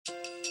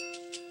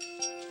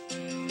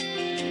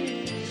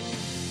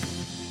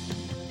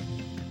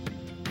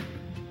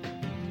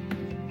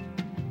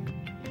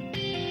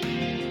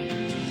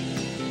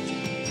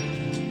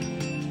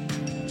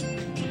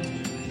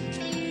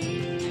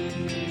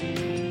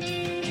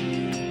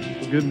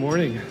Good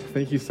morning.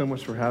 Thank you so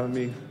much for having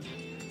me.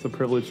 It's a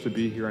privilege to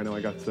be here. I know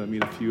I got to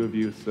meet a few of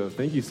you, so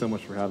thank you so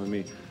much for having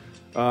me.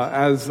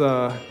 As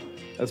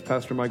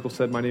Pastor Michael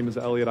said, my name is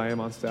Elliot. I am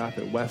on staff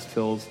at West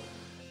Hills.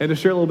 And to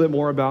share a little bit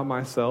more about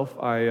myself,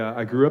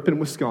 I grew up in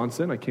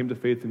Wisconsin. I came to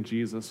faith in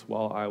Jesus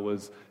while I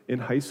was in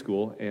high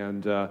school,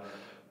 and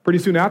pretty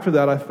soon after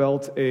that, I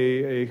felt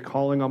a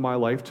calling on my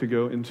life to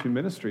go into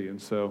ministry.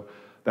 And so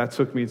that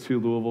took me to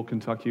Louisville,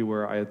 Kentucky,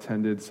 where I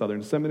attended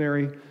Southern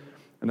Seminary.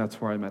 And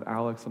that's where I met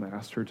Alex, and I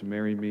asked her to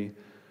marry me.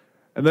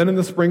 And then in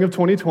the spring of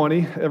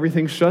 2020,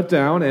 everything shut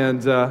down,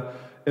 and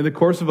in the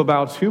course of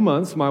about 2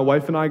 months, my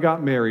wife and I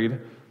got married.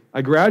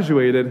 I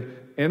graduated,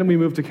 and we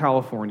moved to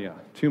California,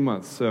 2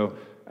 months. So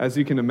as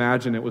you can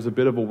imagine, it was a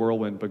bit of a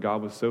whirlwind, but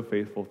God was so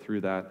faithful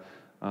through that.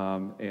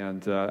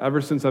 And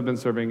ever since I've been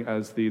serving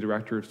as the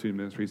Director of Student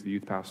Ministries, the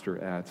youth pastor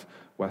at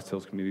West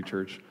Hills Community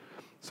Church.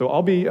 So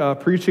I'll be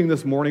preaching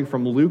this morning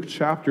from Luke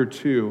chapter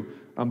 2.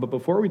 But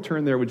before we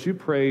turn there, would you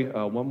pray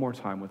one more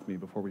time with me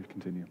before we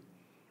continue?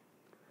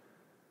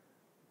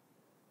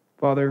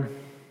 Father,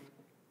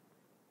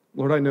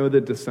 Lord, I know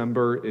that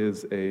December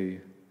is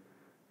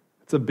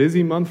it's a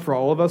busy month for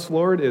all of us,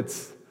 Lord.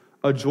 It's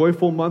a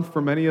joyful month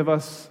for many of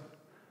us.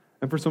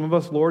 And for some of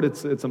us, Lord,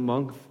 it's a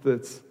month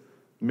that's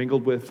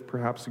mingled with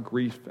perhaps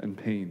grief and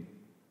pain.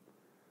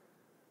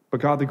 But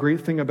God, the great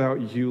thing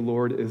about you,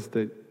 Lord, is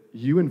that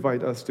you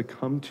invite us to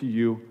come to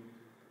you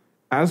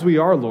as we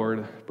are,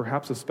 Lord,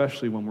 perhaps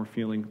especially when we're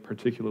feeling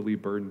particularly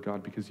burdened,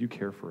 God, because you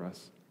care for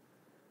us.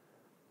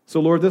 So,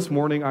 Lord, this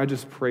morning, I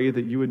just pray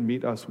that you would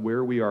meet us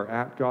where we are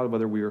at, God,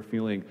 whether we are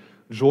feeling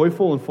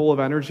joyful and full of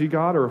energy,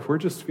 God, or if we're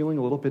just feeling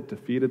a little bit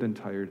defeated and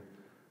tired.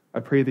 I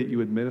pray that you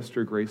would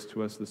minister grace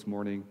to us this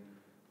morning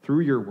through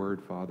your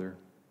word, Father.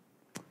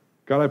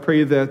 God, I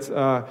pray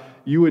that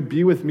you would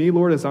be with me,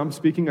 Lord, as I'm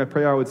speaking. I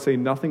pray I would say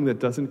nothing that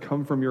doesn't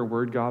come from your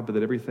word, God, but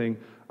that everything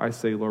I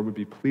say, Lord, would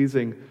be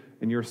pleasing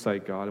in your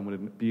sight, God, and would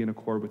it be in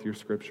accord with your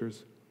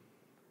scriptures.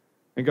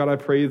 And God, I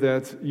pray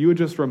that you would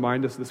just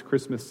remind us this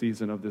Christmas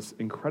season of this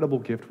incredible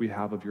gift we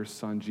have of your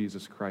Son,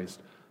 Jesus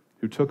Christ,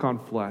 who took on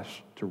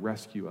flesh to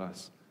rescue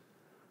us.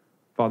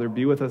 Father,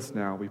 be with us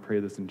now. We pray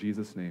this in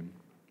Jesus' name.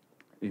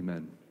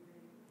 Amen.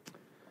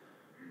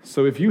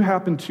 So if you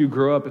happen to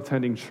grow up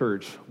attending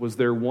church, was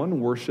there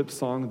one worship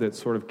song that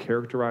sort of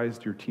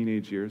characterized your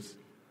teenage years?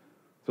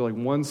 So like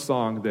one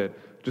song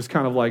that just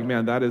kind of like,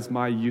 man, that is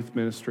my youth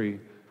ministry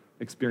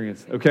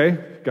experience. Okay,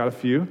 got a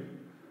few.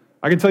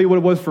 I can tell you what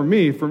it was for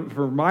me. For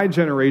my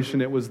generation,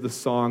 it was the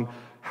song,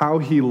 How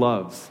He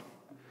Loves.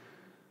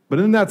 But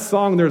in that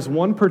song, there's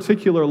one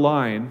particular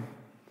line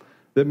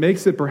that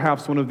makes it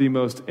perhaps one of the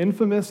most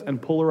infamous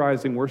and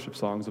polarizing worship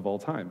songs of all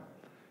time.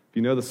 If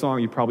you know the song,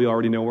 you probably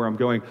already know where I'm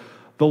going.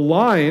 The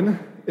line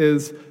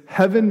is,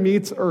 heaven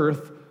meets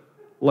earth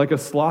like a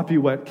sloppy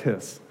wet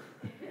kiss.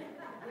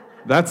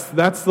 That's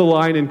the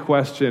line in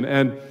question.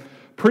 And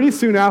pretty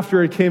soon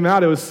after it came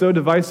out, it was so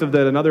divisive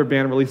that another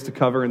band released a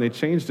cover and they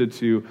changed it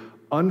to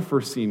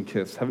Unforeseen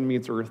Kiss. Heaven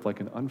meets earth like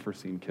an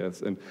unforeseen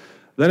kiss. And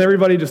then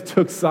everybody just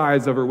took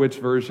sides over which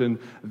version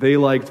they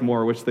liked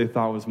more, which they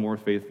thought was more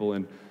faithful.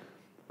 And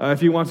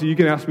if you want to, you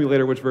can ask me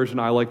later which version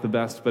I like the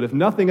best. But if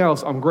nothing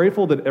else, I'm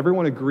grateful that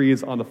everyone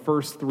agrees on the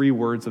first three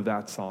words of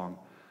that song,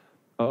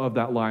 of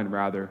that line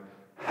rather.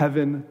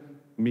 Heaven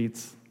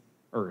meets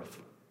earth.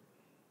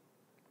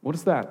 What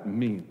does that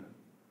mean?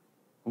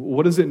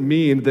 What does it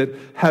mean that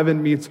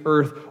heaven meets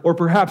earth? Or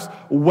perhaps,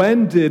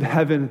 when did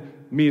heaven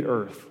meet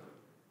earth?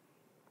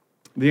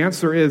 The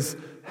answer is,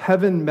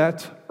 heaven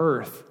met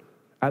earth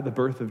at the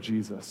birth of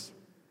Jesus.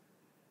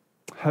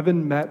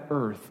 Heaven met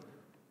earth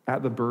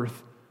at the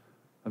birth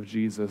of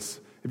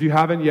Jesus. If you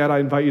haven't yet, I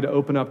invite you to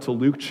open up to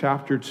Luke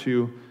chapter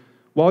 2.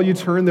 While you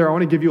turn there, I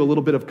want to give you a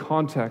little bit of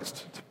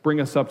context to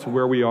bring us up to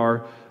where we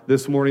are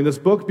this morning. This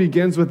book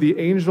begins with the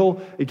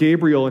angel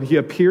Gabriel, and he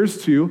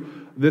appears to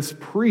this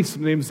priest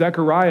named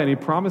Zechariah, and he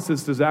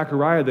promises to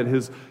Zechariah that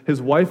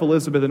his wife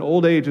Elizabeth in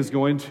old age is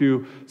going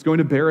to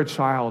bear a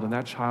child, and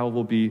that child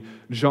will be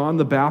John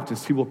the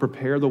Baptist. He will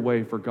prepare the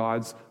way for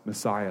God's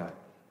Messiah.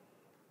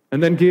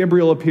 And then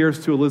Gabriel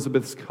appears to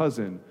Elizabeth's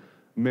cousin,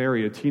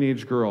 Mary, a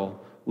teenage girl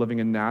living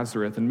in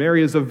Nazareth. And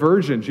Mary is a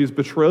virgin. She's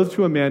betrothed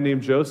to a man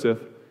named Joseph.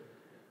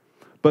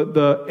 But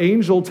the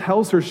angel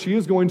tells her she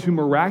is going to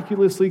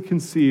miraculously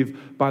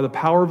conceive by the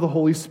power of the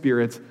Holy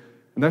Spirit,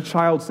 and that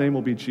child's name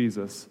will be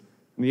Jesus.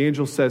 And the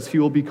angel says he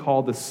will be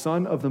called the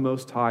Son of the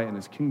Most High, and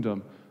his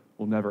kingdom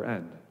will never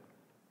end.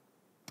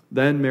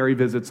 Then Mary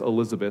visits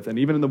Elizabeth, and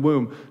even in the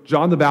womb,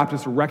 John the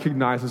Baptist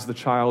recognizes the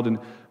child in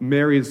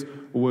Mary's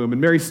womb. And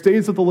Mary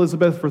stays with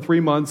Elizabeth for 3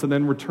 months and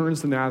then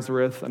returns to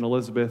Nazareth, and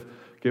Elizabeth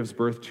gives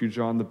birth to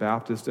John the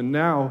Baptist. And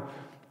now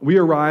we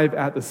arrive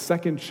at the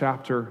second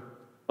chapter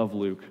of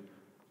Luke.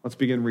 Let's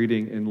begin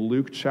reading in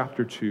Luke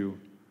chapter 2,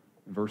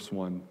 verse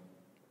 1.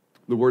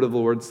 The word of the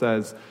Lord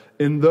says,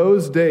 "In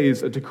those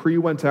days a decree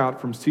went out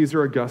from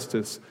Caesar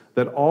Augustus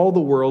that all the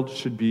world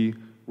should be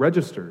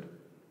registered.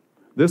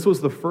 This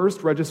was the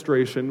first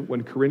registration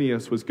when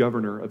Quirinius was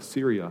governor of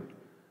Syria,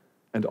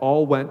 and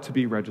all went to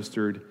be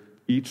registered,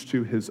 each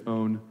to his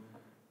own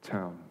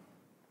town.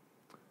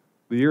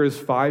 The year is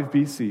 5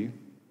 BC,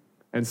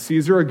 and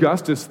Caesar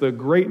Augustus, the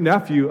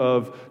great-nephew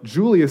of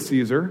Julius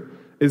Caesar,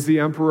 is the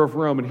emperor of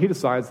Rome, and he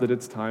decides that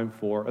it's time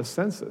for a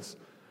census.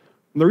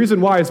 And the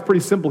reason why is pretty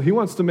simple. He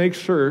wants to make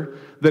sure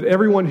that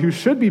everyone who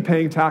should be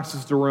paying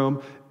taxes to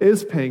Rome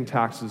is paying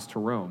taxes to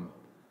Rome.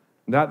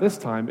 And at this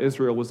time,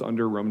 Israel was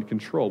under Roman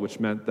control, which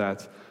meant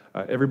that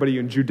everybody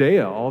in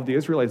Judea, all of the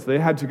Israelites, they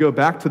had to go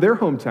back to their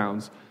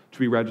hometowns to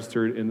be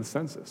registered in the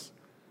census.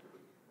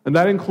 And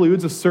that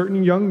includes a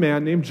certain young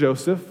man named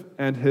Joseph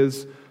and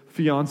his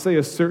fiancée,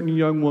 a certain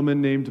young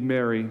woman named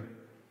Mary.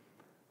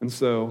 And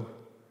so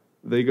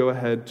they go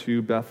ahead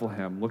to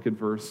Bethlehem. Look at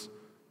verse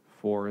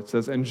 4. It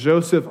says, "And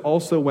Joseph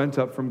also went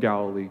up from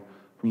Galilee,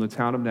 from the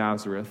town of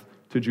Nazareth,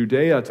 to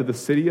Judea, to the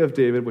city of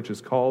David, which is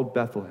called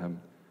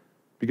Bethlehem,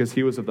 because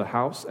he was of the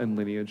house and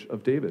lineage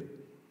of David,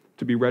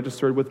 to be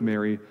registered with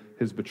Mary,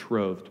 his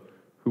betrothed,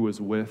 who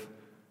was with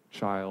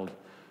child."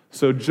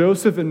 So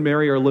Joseph and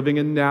Mary are living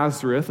in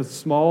Nazareth, a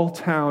small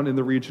town in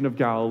the region of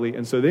Galilee,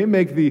 and so they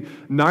make the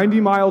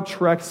 90-mile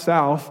trek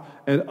south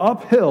and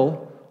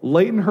uphill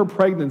late in her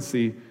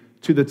pregnancy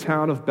to the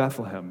town of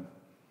Bethlehem.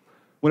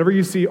 Whenever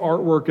you see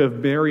artwork of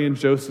Mary and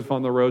Joseph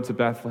on the road to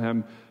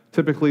Bethlehem,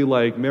 typically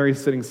like Mary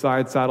sitting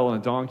side saddle on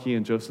a donkey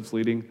and Joseph's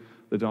leading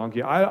the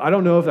donkey. I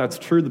don't know if that's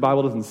true. The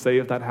Bible doesn't say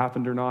if that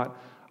happened or not.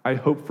 I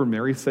hope for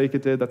Mary's sake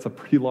it did. That's a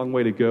pretty long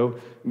way to go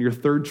in your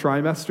third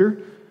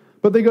trimester.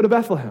 But they go to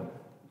Bethlehem.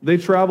 They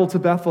travel to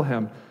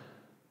Bethlehem.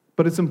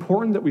 But it's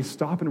important that we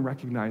stop and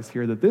recognize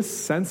here that this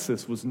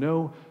census was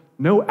no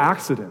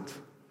accident.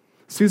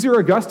 Caesar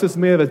Augustus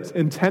may have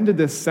intended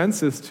this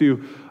census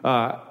to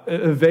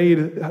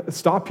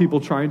stop people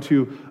trying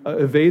to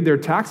evade their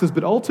taxes,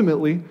 but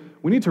ultimately,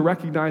 we need to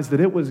recognize that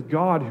it was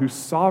God who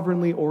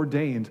sovereignly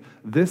ordained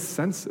this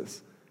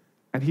census.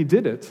 And he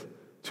did it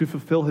to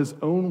fulfill his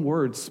own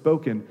words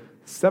spoken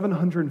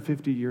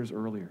 750 years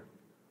earlier.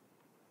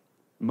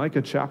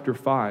 Micah chapter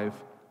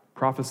 5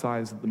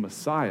 prophesies that the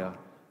Messiah,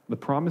 the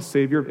promised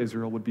Savior of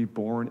Israel, would be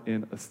born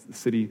in the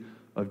city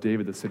of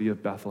David, the city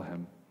of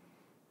Bethlehem.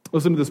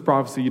 Listen to this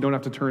prophecy. You don't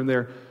have to turn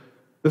there.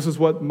 This is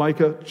what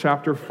Micah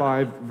chapter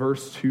 5,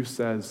 verse 2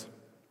 says.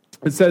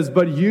 It says,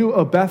 "But you,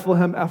 O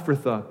Bethlehem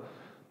Ephrathah,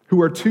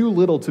 who are too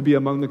little to be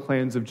among the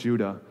clans of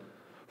Judah,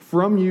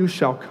 from you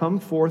shall come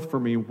forth for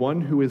me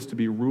one who is to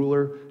be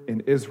ruler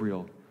in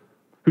Israel,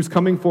 whose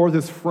coming forth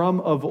is from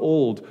of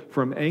old,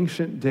 from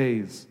ancient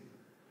days.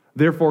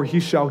 Therefore he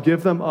shall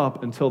give them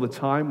up until the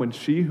time when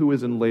she who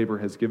is in labor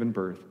has given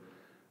birth.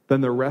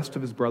 Then the rest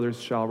of his brothers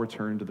shall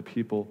return to the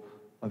people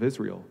of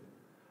Israel.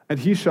 And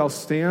he shall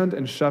stand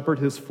and shepherd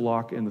his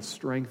flock in the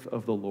strength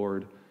of the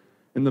Lord,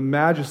 in the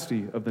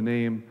majesty of the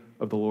name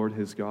of the Lord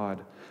his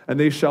God. And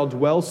they shall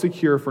dwell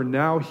secure, for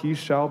now he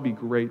shall be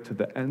great to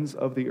the ends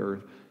of the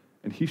earth,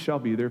 and he shall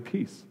be their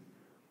peace."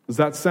 Does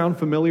that sound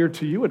familiar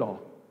to you at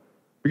all?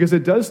 Because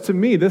it does to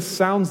me. This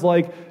sounds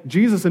like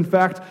Jesus. In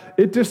fact,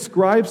 it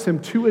describes him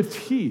to a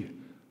T,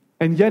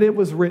 and yet it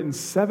was written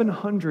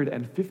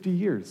 750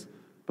 years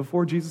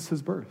before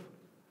Jesus' birth.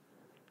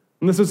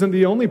 And this isn't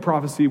the only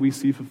prophecy we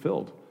see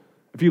fulfilled.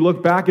 If you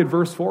look back at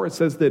verse 4, it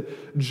says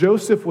that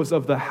Joseph was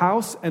of the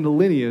house and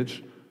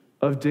lineage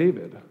of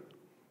David.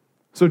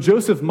 So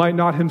Joseph might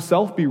not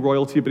himself be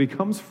royalty, but he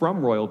comes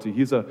from royalty.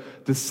 He's a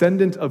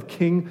descendant of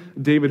King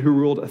David who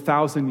ruled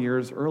 1,000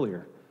 years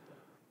earlier.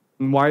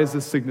 And why is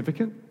this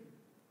significant?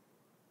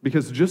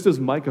 Because just as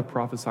Micah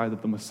prophesied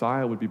that the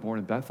Messiah would be born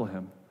in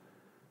Bethlehem,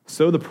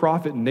 so the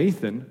prophet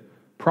Nathan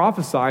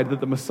prophesied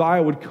that the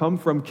Messiah would come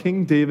from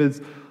King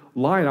David's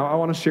line. I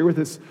want to share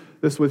this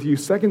with you.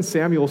 2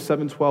 Samuel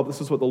 7:12,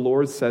 this is what the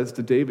Lord says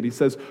to David. He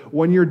says,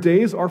 "When your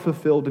days are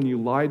fulfilled and you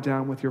lie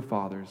down with your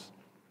fathers,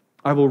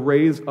 I will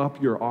raise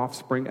up your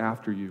offspring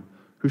after you,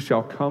 who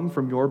shall come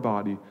from your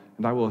body,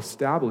 and I will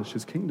establish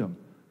his kingdom.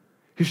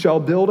 He shall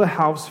build a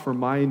house for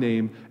my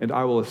name, and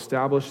I will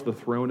establish the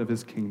throne of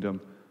his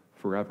kingdom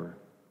forever."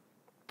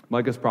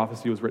 Micah's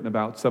prophecy was written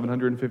about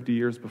 750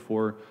 years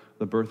before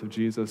the birth of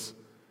Jesus.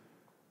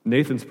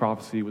 Nathan's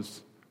prophecy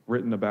was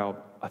written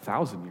about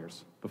 1,000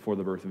 years before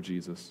the birth of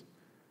Jesus.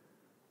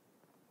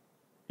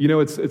 You know,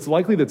 it's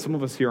likely that some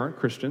of us here aren't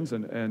Christians,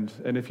 and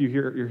if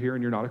you're here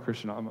and you're not a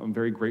Christian, I'm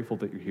very grateful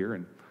that you're here,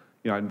 and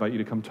I invite you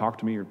to come talk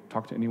to me or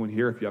talk to anyone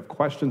here if you have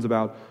questions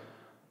about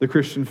the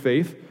Christian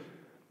faith.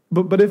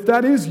 But if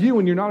that is you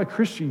and you're not a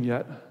Christian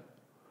yet,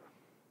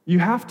 you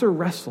have to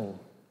wrestle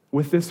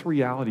with this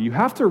reality. You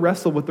have to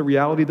wrestle with the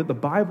reality that the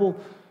Bible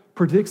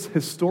predicts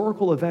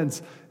historical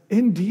events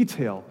in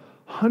detail,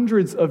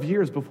 hundreds of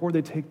years before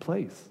they take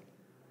place.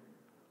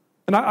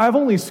 And I've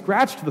only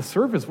scratched the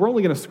surface. We're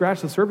only going to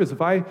scratch the surface.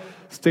 If I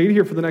stayed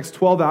here for the next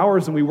 12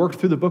 hours and we worked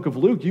through the book of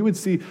Luke, you would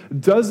see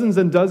dozens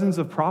and dozens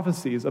of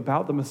prophecies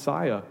about the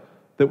Messiah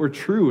that were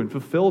true and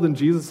fulfilled in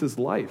Jesus'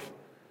 life.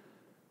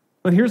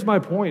 And here's my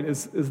point,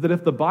 is that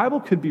if the Bible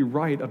could be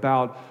right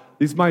about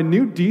these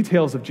minute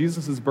details of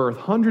Jesus' birth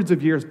hundreds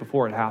of years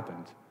before it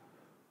happened,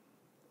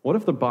 what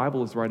if the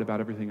Bible is right about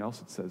everything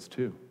else it says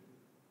too?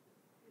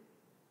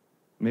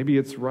 Maybe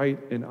it's right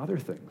in other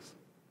things.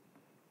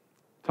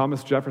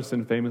 Thomas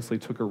Jefferson famously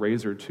took a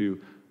razor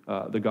to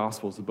the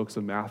Gospels, the books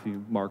of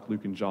Matthew, Mark,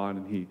 Luke, and John,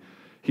 and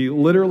he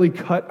literally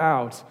cut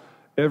out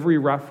every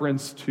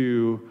reference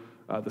to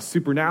the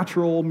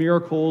supernatural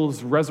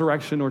miracles,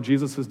 resurrection, or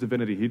Jesus'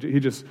 divinity. He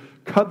just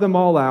cut them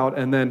all out,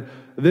 and then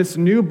this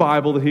new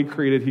Bible that he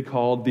created, he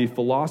called the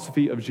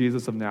Philosophy of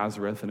Jesus of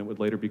Nazareth, and it would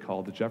later be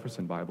called the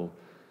Jefferson Bible.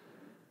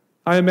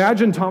 I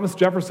imagine Thomas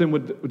Jefferson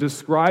would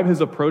describe his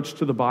approach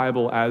to the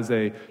Bible as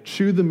a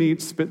chew the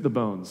meat, spit the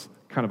bones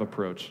kind of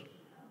approach.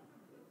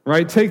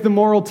 Right? Take the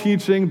moral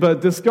teaching,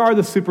 but discard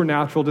the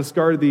supernatural,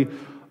 discard the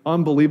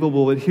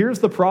unbelievable. But here's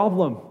the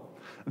problem.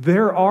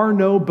 There are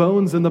no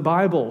bones in the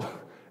Bible.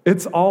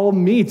 It's all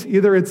meat.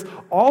 Either it's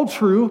all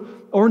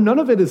true or none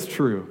of it is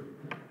true.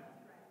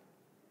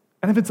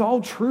 And if it's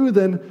all true,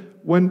 then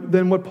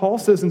what Paul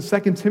says in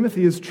 2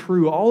 Timothy is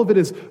true. All of it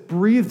is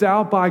breathed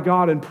out by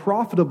God and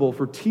profitable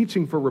for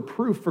teaching, for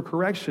reproof, for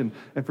correction,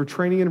 and for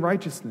training in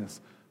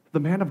righteousness. The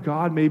man of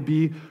God may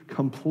be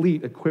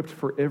complete, equipped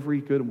for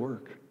every good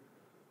work.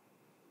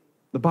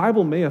 The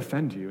Bible may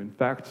offend you. In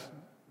fact,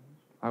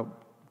 I'll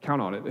count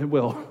on it. It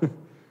will.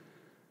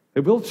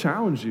 It will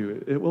challenge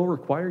you. It will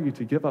require you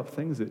to give up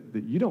things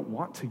that you don't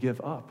want to give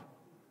up.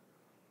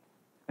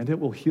 And it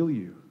will heal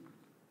you.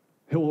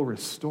 It will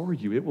restore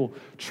you. It will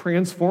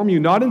transform you,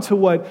 not into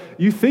what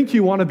you think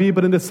you want to be,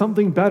 but into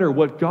something better,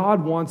 what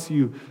God wants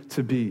you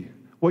to be,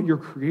 what your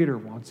Creator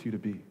wants you to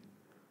be.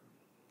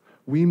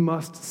 We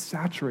must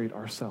saturate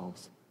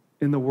ourselves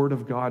in the Word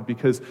of God,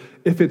 because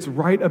if it's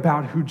right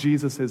about who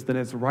Jesus is, then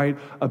it's right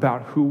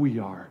about who we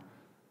are.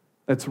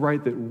 It's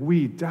right that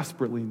we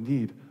desperately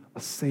need a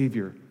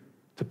Savior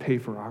to pay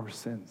for our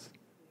sins.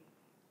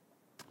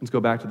 Let's go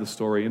back to the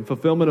story. In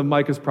fulfillment of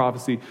Micah's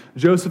prophecy,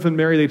 Joseph and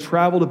Mary, they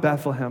travel to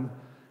Bethlehem.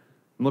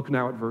 And look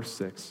now at verse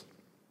 6.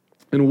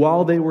 And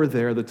while they were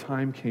there, the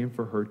time came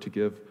for her to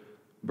give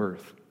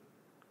birth.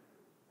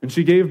 And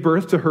she gave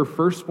birth to her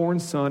firstborn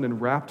son and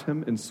wrapped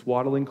him in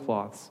swaddling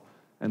cloths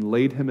and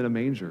laid him in a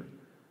manger,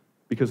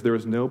 because there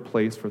was no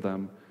place for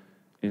them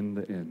in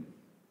the inn.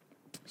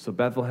 So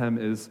Bethlehem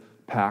is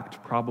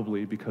packed,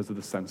 probably because of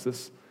the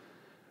census.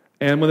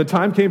 And when the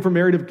time came for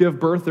Mary to give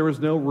birth, there was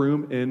no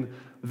room in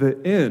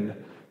the inn.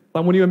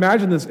 When you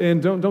imagine this inn,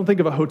 don't think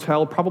of a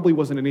hotel. It probably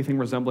wasn't anything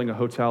resembling a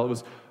hotel. It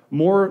was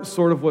more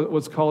sort of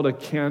what's called a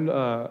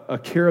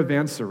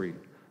caravansary.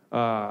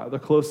 The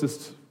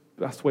closest,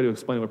 best way to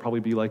explain it would probably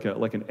be like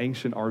an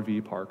ancient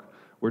RV park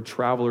where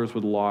travelers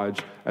would lodge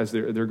as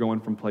they're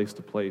going from place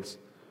to place.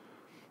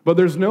 But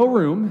there's no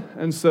room,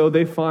 and so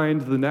they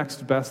find the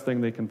next best thing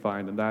they can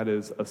find, and that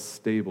is a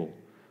stable.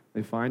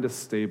 They find a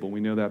stable. We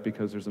know that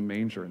because there's a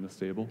manger in the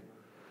stable.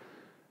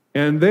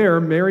 And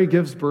there, Mary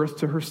gives birth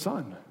to her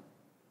son,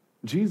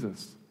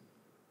 Jesus.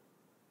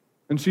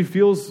 And she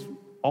feels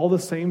all the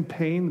same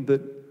pain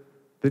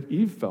that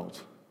Eve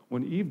felt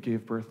when Eve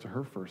gave birth to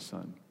her first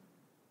son.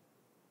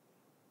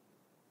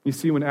 You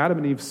see, when Adam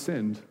and Eve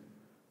sinned,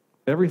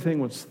 everything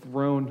was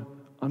thrown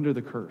under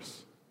the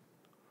curse.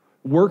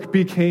 Work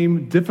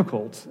became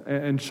difficult,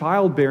 and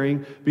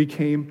childbearing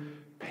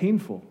became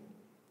painful.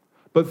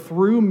 But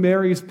through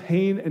Mary's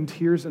pain and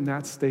tears in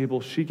that stable,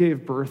 she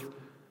gave birth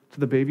to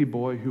the baby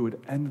boy who would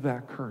end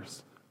that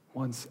curse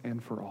once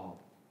and for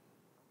all.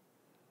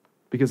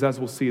 Because as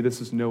we'll see,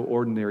 this is no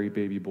ordinary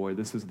baby boy.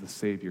 This is the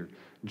Savior,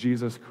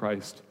 Jesus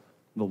Christ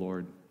the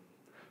Lord.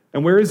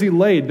 And where is he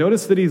laid?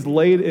 Notice that he's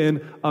laid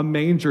in a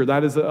manger.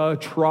 That is a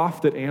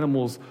trough that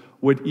animals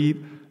would eat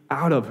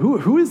out of.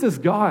 Who is this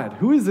God?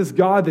 Who is this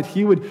God that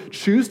he would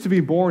choose to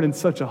be born in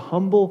such a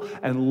humble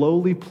and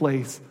lowly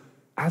place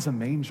as a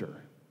manger?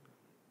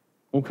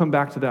 We'll come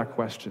back to that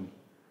question.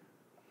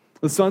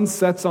 The sun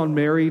sets on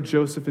Mary,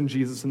 Joseph, and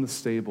Jesus in the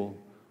stable.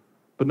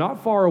 But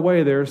not far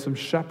away, there are some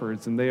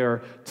shepherds, and they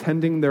are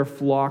tending their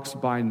flocks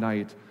by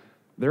night.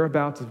 They're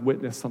about to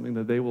witness something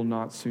that they will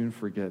not soon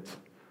forget.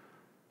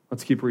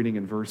 Let's keep reading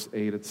in verse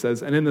 8. It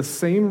says, "And in the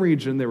same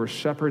region there were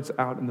shepherds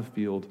out in the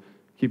field,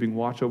 keeping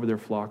watch over their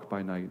flock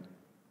by night.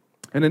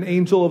 And an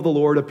angel of the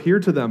Lord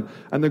appeared to them,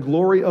 and the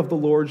glory of the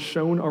Lord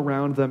shone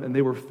around them, and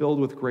they were filled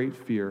with great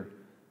fear.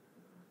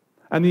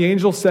 And the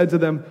angel said to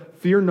them,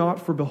 'Fear not,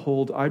 for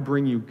behold, I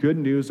bring you good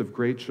news of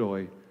great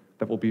joy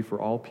that will be for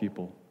all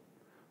people.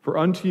 For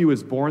unto you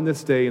is born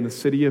this day in the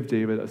city of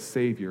David a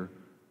Savior,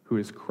 who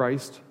is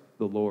Christ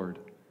the Lord.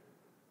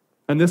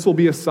 And this will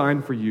be a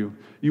sign for you.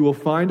 You will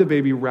find a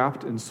baby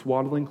wrapped in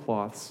swaddling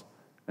cloths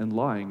and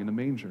lying in a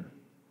manger.'"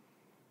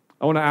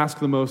 I want to ask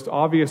the most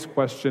obvious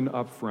question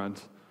up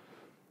front.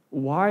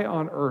 Why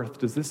on earth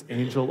does this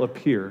angel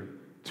appear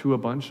to a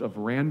bunch of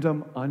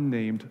random,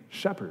 unnamed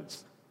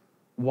shepherds?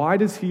 Why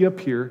does he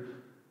appear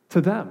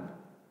to them?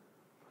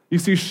 You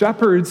see,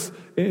 shepherds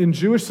in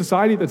Jewish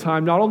society at the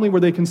time, not only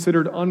were they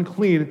considered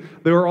unclean,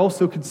 they were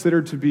also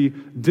considered to be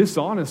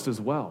dishonest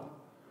as well.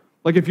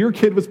 Like if your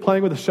kid was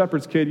playing with a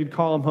shepherd's kid, you'd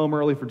call him home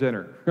early for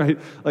dinner, right?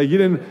 Like you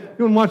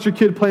wouldn't want your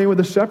kid playing with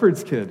a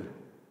shepherd's kid.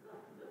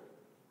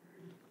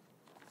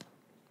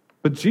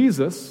 But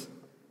Jesus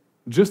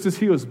Just as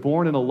he was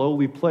born in a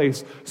lowly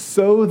place,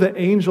 so the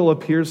angel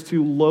appears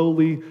to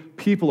lowly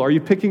people. Are you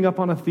picking up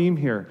on a theme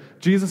here?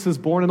 Jesus is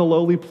born in a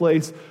lowly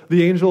place.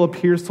 The angel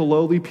appears to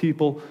lowly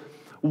people.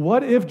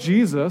 What if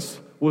Jesus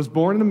was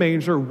born in a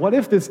manger? What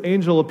if this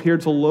angel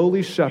appeared to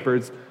lowly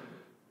shepherds?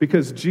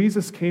 Because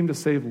Jesus came to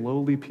save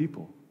lowly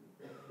people.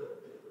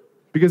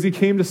 Because he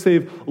came to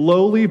save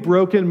lowly,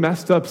 broken,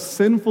 messed up,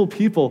 sinful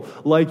people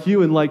like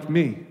you and like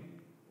me.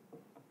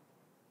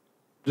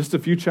 Just a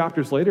few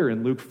chapters later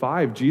in Luke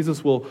 5,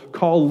 Jesus will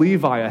call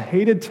Levi, a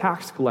hated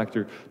tax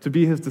collector, to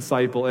be his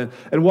disciple.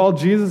 And while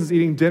Jesus is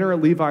eating dinner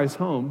at Levi's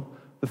home,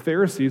 the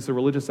Pharisees, the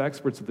religious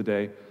experts of the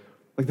day,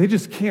 they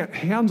just can't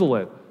handle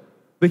it.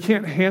 They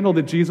can't handle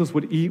that Jesus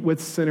would eat with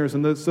sinners.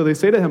 And so they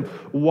say to him,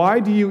 "Why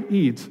do you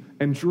eat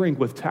and drink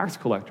with tax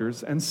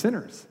collectors and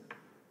sinners?"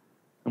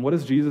 And what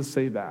does Jesus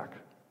say back?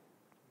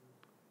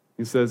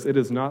 He says, "It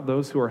is not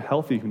those who are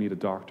healthy who need a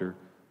doctor,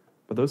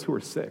 but those who are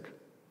sick.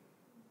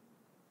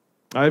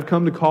 I have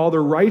come to call the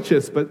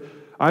righteous, but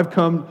I've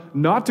come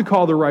not to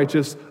call the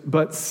righteous,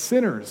 but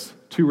sinners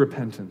to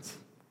repentance."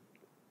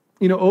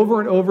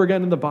 Over and over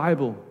again in the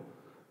Bible,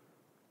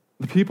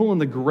 the people in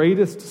the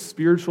greatest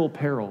spiritual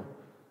peril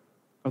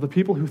are the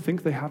people who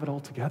think they have it all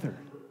together.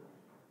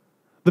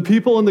 The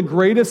people in the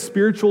greatest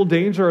spiritual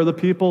danger are the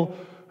people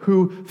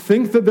who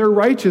think that they're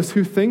righteous,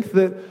 who think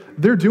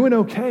that they're doing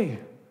okay.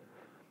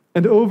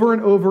 And over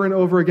and over and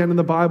over again in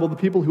the Bible, the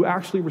people who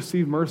actually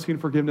receive mercy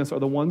and forgiveness are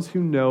the ones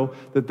who know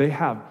that they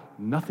have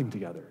nothing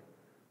together,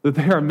 that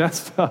they are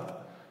messed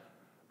up,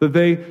 that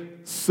they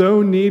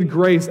so need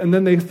grace, and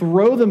then they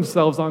throw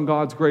themselves on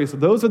God's grace.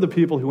 Those are the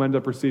people who end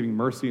up receiving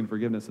mercy and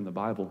forgiveness in the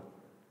Bible.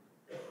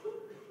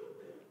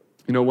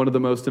 One of the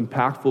most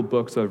impactful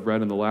books I've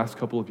read in the last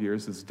couple of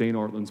years is Dane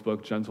Ortland's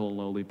book, Gentle and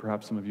Lowly.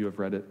 Perhaps some of you have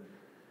read it.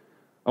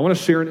 I want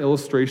to share an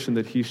illustration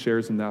that he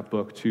shares in that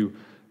book to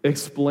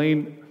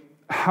explain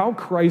how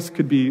Christ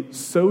could be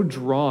so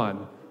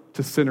drawn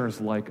to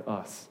sinners like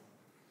us.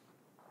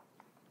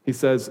 He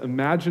says,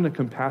 imagine a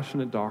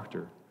compassionate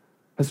doctor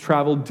has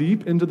traveled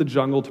deep into the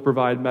jungle to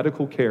provide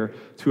medical care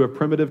to a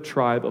primitive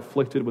tribe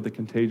afflicted with a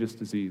contagious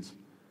disease.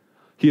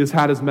 He has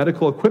had his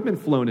medical equipment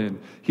flown in.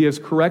 He has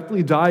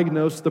correctly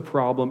diagnosed the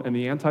problem, and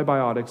the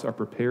antibiotics are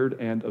prepared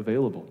and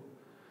available.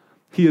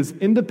 He is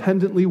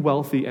independently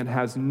wealthy and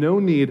has no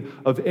need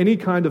of any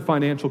kind of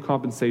financial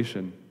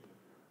compensation.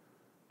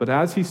 But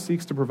as he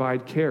seeks to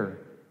provide care,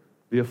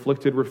 the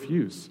afflicted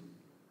refuse.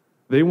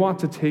 They want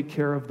to take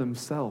care of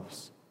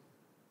themselves.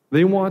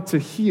 They want to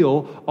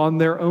heal on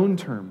their own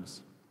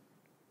terms.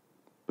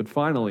 But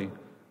finally,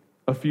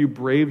 a few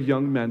brave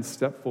young men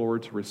step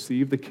forward to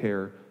receive the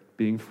care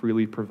being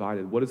freely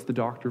provided. What does the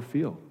doctor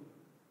feel?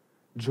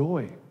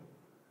 Joy.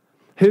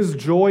 His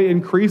joy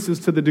increases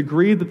to the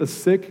degree that the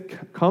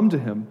sick come to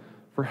him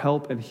for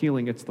help and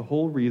healing. It's the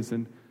whole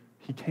reason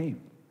he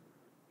came.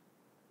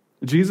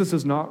 Jesus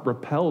is not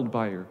repelled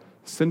by your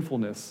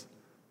sinfulness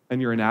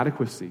and your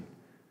inadequacy.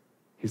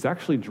 He's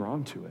actually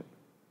drawn to it.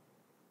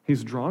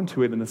 He's drawn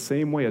to it in the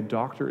same way a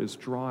doctor is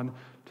drawn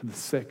to the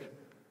sick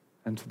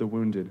and to the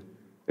wounded.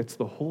 It's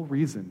the whole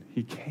reason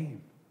he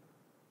came.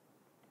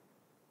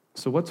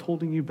 So what's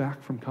holding you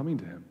back from coming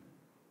to him?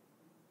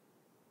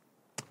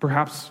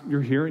 Perhaps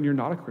you're here and you're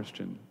not a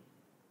Christian.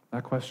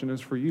 That question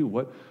is for you.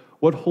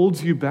 What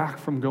holds you back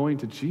from going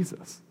to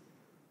Jesus?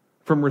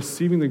 From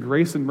receiving the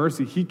grace and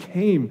mercy he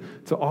came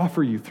to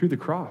offer you through the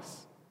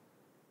cross?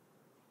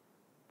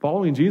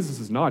 Following Jesus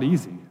is not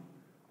easy,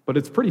 but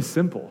it's pretty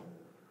simple.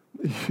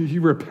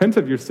 You repent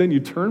of your sin, you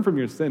turn from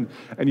your sin,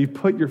 and you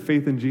put your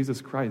faith in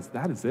Jesus Christ.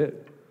 That is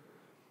it.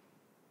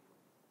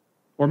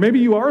 Or maybe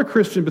you are a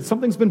Christian, but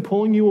something's been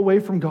pulling you away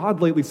from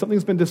God lately.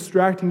 Something's been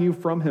distracting you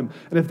from him.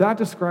 And if that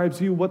describes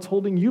you, what's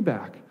holding you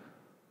back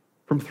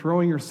from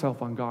throwing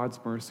yourself on God's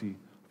mercy,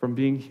 from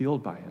being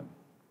healed by him?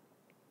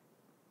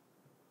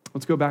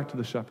 Let's go back to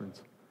the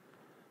shepherds.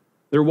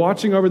 They're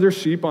watching over their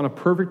sheep on a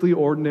perfectly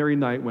ordinary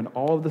night when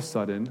all of a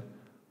sudden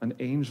an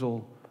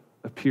angel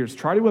appears.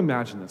 Try to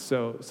imagine this.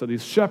 So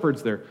these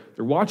shepherds, they're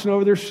watching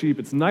over their sheep.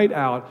 It's night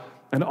out,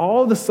 and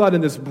all of a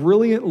sudden this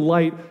brilliant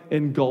light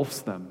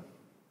engulfs them.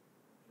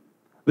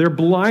 They're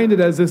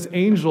blinded as this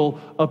angel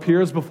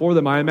appears before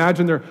them. I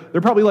imagine they're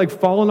probably like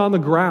falling on the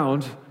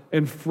ground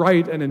in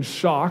fright and in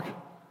shock.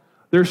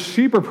 Their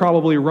sheep are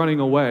probably running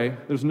away.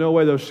 There's no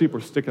way those sheep were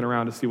sticking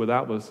around to see what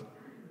that was.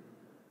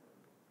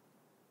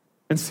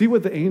 And see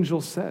what the angel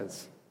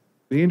says.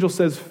 The angel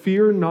says,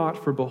 "Fear not,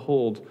 for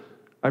behold,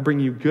 I bring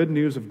you good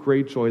news of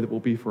great joy that will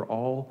be for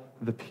all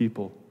the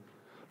people.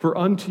 For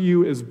unto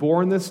you is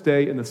born this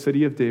day in the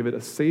city of David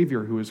a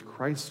Savior who is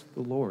Christ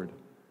the Lord.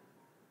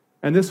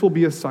 And this will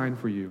be a sign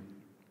for you.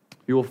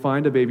 You will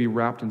find a baby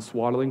wrapped in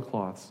swaddling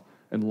cloths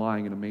and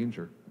lying in a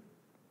manger."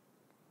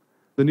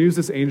 The news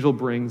this angel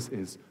brings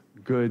is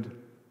good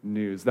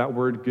news. That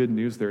word good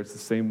news there, it's the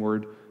same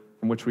word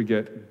from which we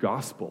get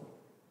gospel.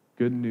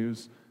 Good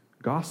news,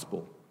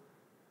 gospel.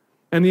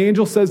 And the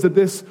angel says that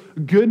this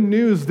good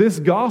news, this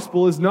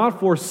gospel, is not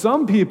for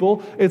some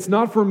people. It's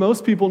not for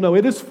most people. No,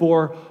 it is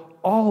for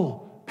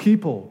all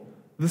people.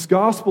 This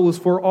gospel is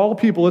for all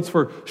people. It's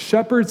for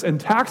shepherds and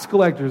tax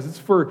collectors. It's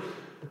for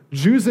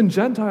Jews and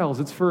Gentiles.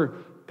 It's for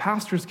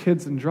pastors'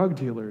 kids and drug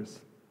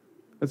dealers.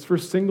 It's for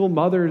single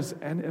mothers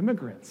and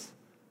immigrants.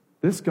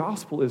 This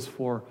gospel is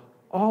for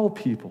all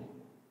people.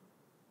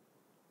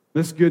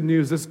 This good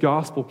news, this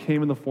gospel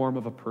came in the form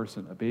of a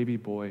person, a baby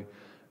boy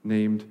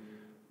named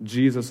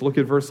Jesus. Look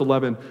at verse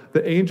 11.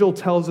 The angel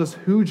tells us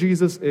who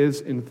Jesus is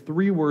in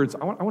 3 words.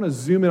 I want to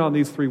zoom in on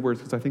these 3 words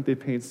because I think they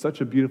paint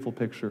such a beautiful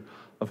picture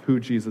of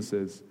who Jesus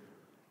is.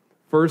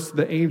 First,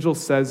 the angel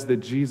says that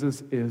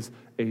Jesus is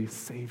a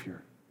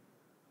Savior.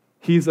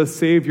 He's a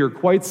Savior.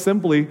 Quite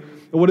simply,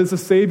 what is a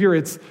Savior?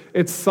 It's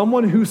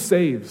someone who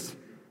saves.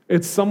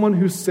 It's someone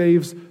who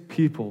saves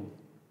people.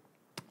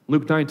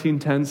 Luke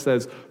 19:10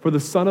 says, "For the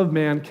Son of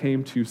Man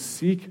came to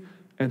seek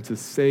and to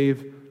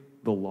save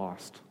the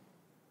lost."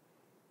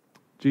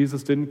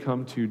 Jesus didn't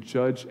come to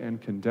judge and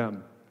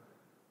condemn.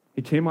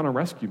 He came on a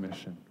rescue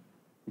mission.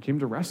 He came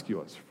to rescue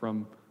us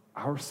from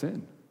our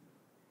sin.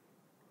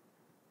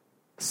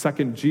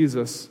 Second,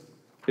 Jesus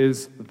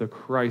is the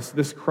Christ.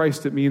 This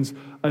Christ, it means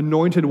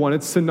anointed one.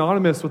 It's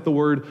synonymous with the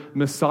word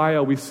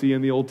Messiah we see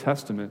in the Old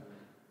Testament.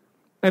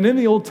 And in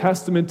the Old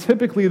Testament,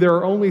 typically there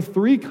are only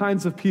 3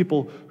 kinds of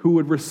people who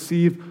would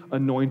receive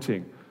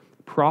anointing: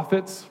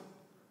 prophets,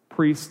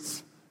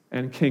 priests,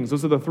 and kings.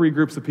 Those are the 3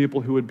 groups of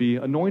people who would be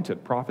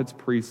anointed: prophets,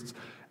 priests,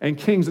 and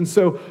kings. And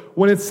so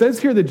when it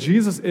says here that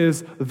Jesus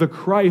is the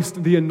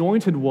Christ, the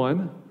anointed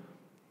one,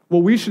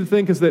 what we should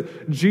think is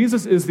that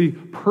Jesus is the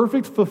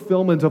perfect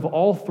fulfillment of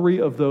all 3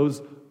 of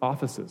those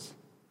offices.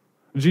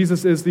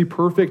 Jesus is the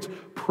perfect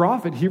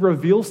prophet. He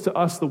reveals to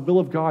us the will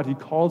of God. He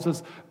calls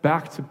us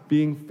back to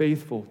being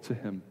faithful to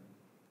him.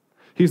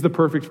 He's the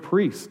perfect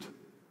priest.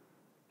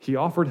 He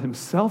offered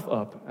himself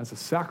up as a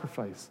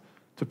sacrifice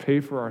to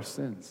pay for our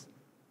sins.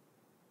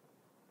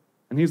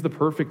 And he's the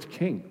perfect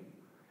king.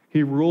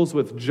 He rules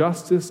with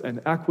justice and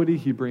equity.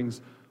 He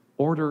brings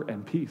order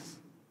and peace.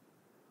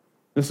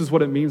 This is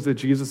what it means that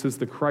Jesus is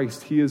the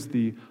Christ. He is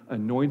the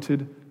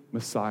anointed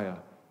Messiah,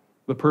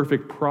 the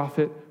perfect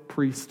prophet,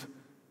 priest,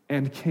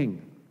 and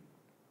king.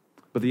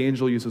 But the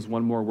angel uses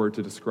one more word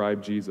to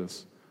describe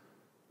Jesus: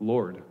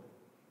 Lord.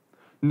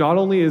 Not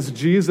only is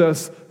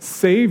Jesus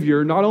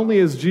Savior, not only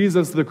is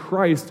Jesus the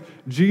Christ,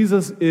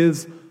 Jesus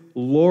is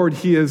Lord.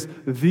 He is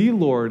the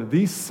Lord,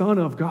 the Son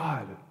of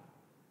God.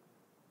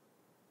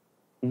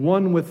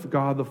 One with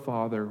God the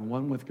Father,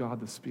 one with God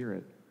the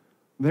Spirit.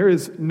 There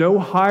is no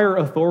higher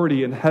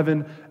authority in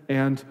heaven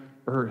and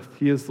earth.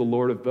 He is the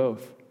Lord of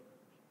both.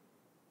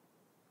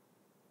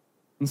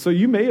 And so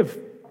you may have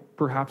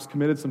perhaps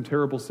committed some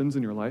terrible sins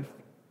in your life.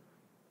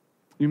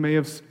 You may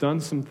have done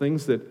some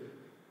things that,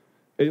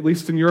 at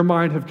least in your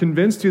mind, have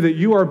convinced you that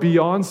you are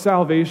beyond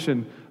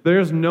salvation.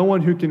 There's no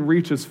one who can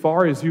reach as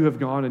far as you have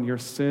gone in your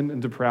sin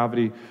and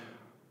depravity.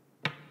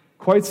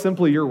 Quite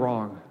simply, you're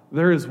wrong.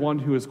 There is one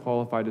who is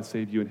qualified to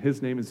save you, and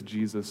his name is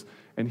Jesus,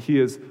 and he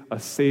is a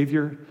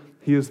Savior,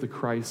 he is the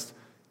Christ,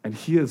 and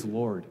he is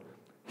Lord.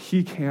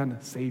 He can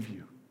save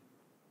you.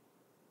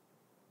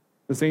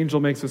 This angel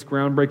makes this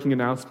groundbreaking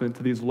announcement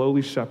to these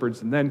lowly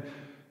shepherds, and then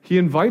he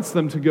invites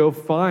them to go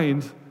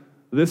find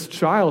this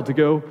child, to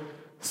go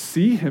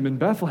see him in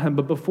Bethlehem.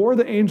 But before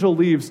the angel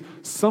leaves,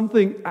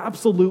 something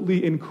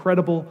absolutely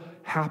incredible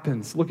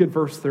happens. Look at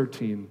verse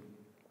 13.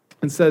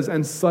 It says,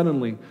 "And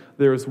suddenly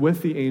there is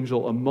with the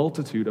angel a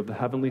multitude of the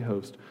heavenly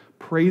host,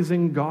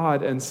 praising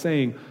God and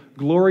saying,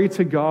 'Glory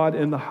to God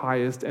in the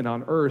highest, and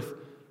on earth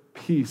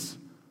peace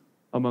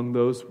among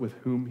those with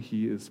whom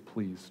he is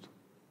pleased.'"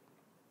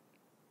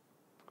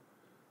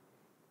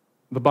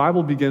 The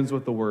Bible begins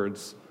with the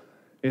words,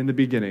 "In the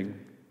beginning,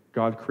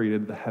 God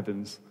created the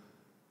heavens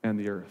and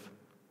the earth."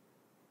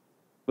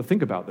 But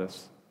think about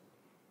this.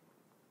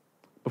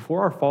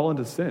 Before our fall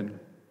into sin,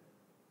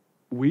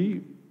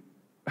 we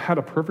had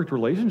a perfect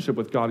relationship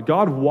with God.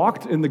 God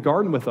walked in the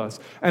garden with us.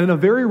 And in a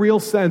very real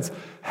sense,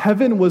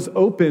 heaven was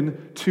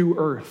open to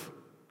earth.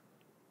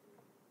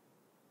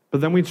 But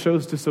then we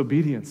chose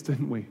disobedience,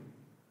 didn't we?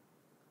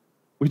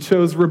 We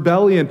chose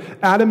rebellion.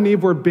 Adam and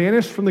Eve were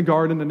banished from the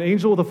garden. An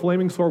angel with a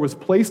flaming sword was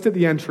placed at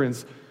the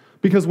entrance,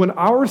 because when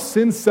our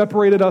sin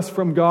separated us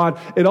from God,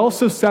 it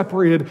also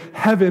separated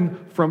heaven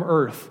from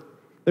earth.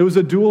 It was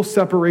a dual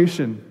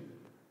separation.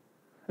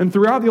 And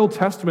throughout the Old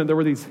Testament, there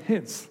were these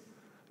hints,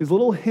 these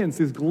little hints,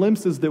 these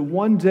glimpses that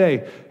one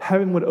day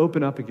heaven would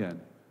open up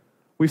again.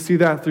 We see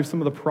that through some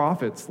of the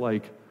prophets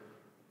like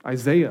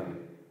Isaiah,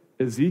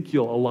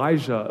 Ezekiel,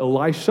 Elijah,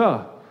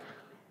 Elisha.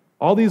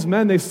 All these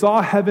men, they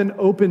saw heaven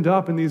opened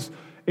up in these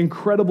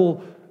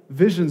incredible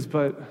visions,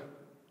 but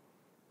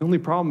the only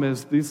problem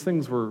is these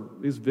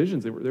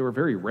visions, they were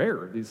very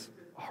rare. These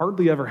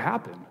hardly ever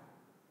happen.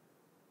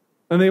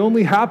 And they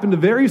only happened to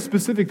very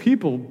specific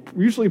people,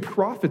 usually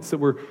prophets that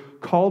were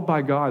called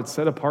by God,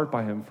 set apart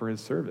by him for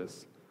his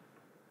service.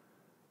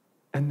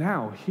 And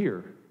now,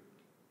 here,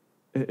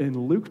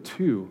 in Luke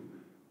 2,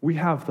 we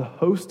have the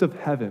host of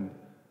heaven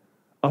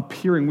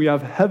appearing. We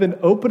have heaven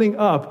opening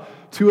up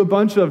to a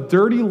bunch of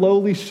dirty,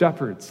 lowly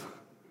shepherds.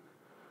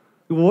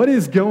 What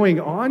is going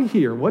on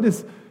here? What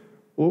is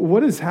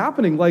What is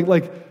happening?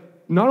 Like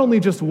not only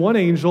just one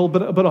angel,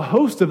 but a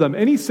host of them.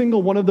 Any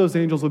single one of those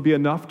angels would be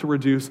enough to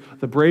reduce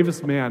the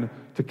bravest man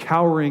to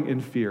cowering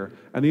in fear.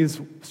 And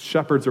these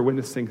shepherds are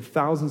witnessing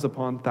thousands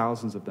upon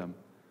thousands of them.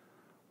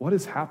 What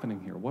is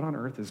happening here? What on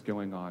earth is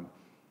going on?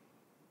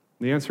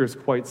 The answer is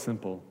quite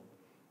simple.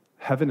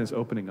 Heaven is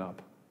opening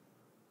up.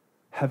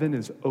 Heaven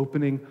is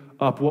opening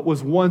up. What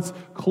was once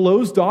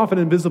closed off and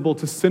invisible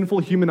to sinful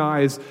human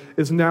eyes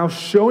is now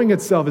showing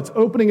itself. It's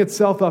opening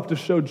itself up to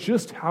show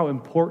just how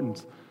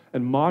important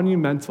and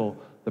monumental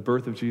the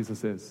birth of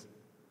Jesus is.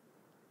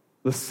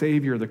 The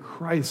Savior, the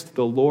Christ,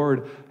 the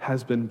Lord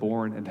has been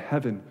born, and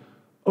heaven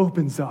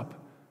opens up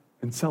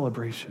in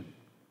celebration.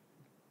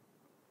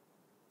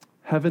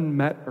 Heaven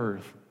met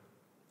earth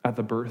at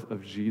the birth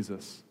of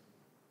Jesus.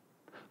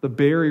 The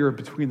barrier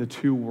between the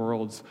two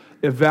worlds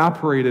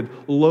evaporated.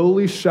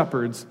 Lowly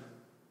shepherds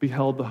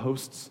beheld the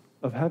hosts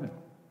of heaven.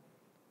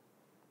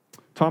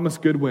 Thomas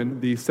Goodwin,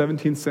 the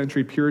 17th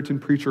century Puritan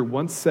preacher,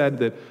 once said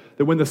that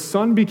when the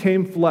Son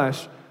became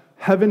flesh,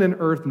 heaven and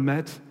earth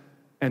met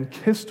and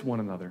kissed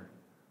one another,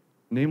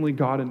 namely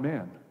God and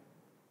man.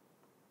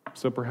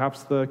 So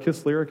perhaps the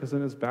kiss lyric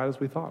isn't as bad as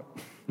we thought.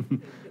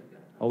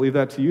 I'll leave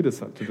that to you to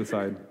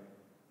decide.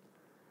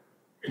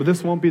 But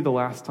this won't be the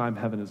last time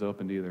heaven is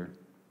opened either.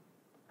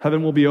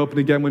 Heaven will be opened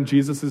again when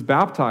Jesus is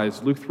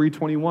baptized. Luke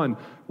 3:21.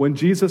 When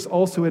Jesus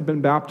also had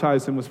been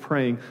baptized and was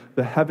praying,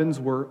 the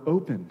heavens were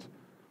opened,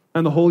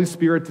 and the Holy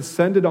Spirit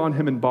descended on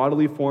him in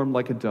bodily form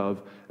like a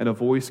dove, and a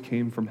voice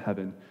came from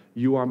heaven.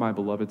 You are my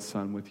beloved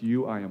Son. With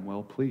you I am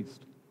well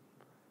pleased.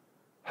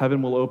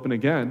 Heaven will open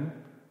again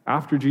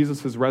after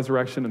Jesus'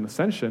 resurrection and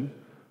ascension,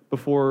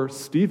 before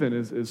Stephen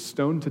is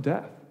stoned to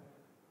death.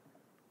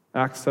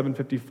 Acts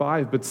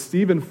 7:55, but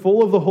Stephen,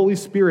 full of the Holy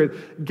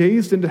Spirit,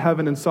 gazed into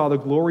heaven and saw the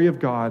glory of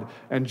God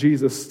and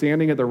Jesus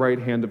standing at the right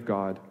hand of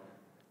God.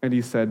 And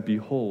he said,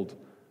 behold,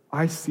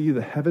 I see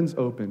the heavens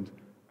opened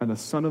and the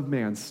Son of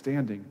Man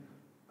standing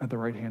at the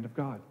right hand of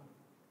God.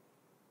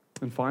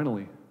 And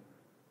finally,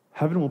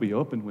 heaven will be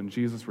opened when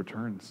Jesus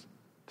returns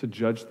to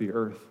judge the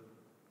earth.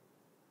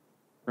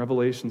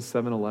 Revelation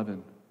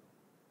 7:11.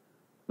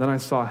 Then I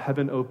saw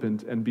heaven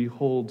opened, and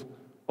behold,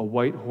 a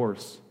white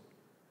horse.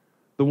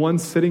 The one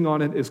sitting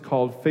on it is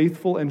called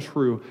Faithful and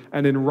True,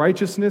 and in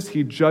righteousness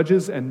he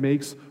judges and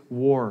makes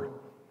war.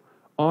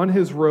 On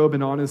his robe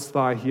and on his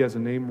thigh he has a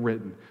name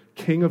written,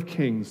 King of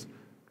Kings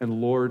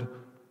and Lord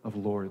of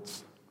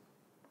Lords.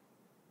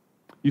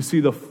 You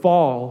see, the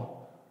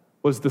fall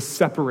was the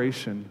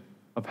separation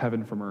of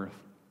heaven from earth.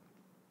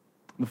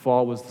 The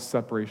fall was the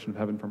separation of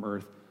heaven from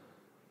earth.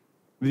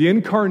 The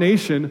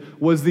incarnation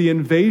was the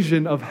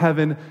invasion of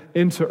heaven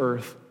into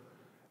earth.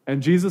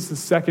 And Jesus'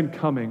 second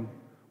coming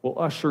will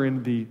usher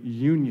in the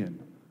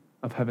union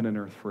of heaven and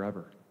earth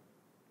forever.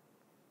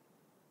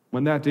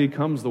 When that day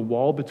comes, the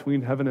wall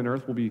between heaven and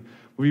earth will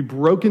be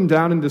broken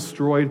down and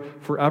destroyed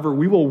forever.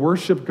 We will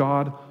worship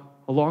God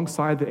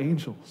alongside the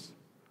angels.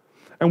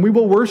 And we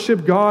will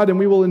worship God and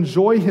we will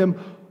enjoy him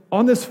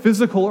on this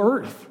physical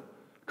earth,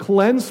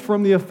 cleansed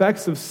from the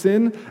effects of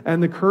sin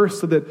and the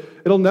curse, so that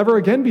it'll never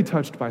again be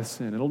touched by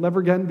sin. It'll never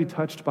again be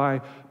touched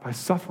by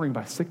suffering,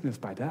 by sickness,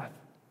 by death.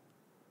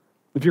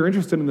 If you're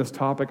interested in this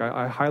topic,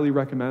 I highly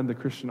recommend the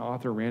Christian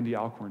author Randy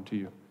Alcorn to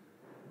you.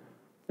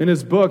 In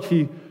his book,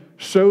 he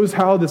shows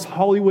how this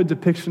Hollywood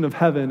depiction of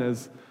heaven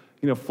as,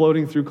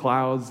 floating through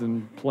clouds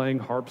and playing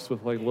harps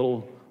with like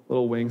little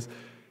wings.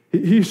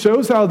 He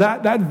shows how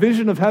that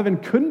vision of heaven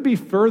couldn't be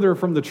further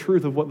from the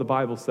truth of what the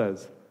Bible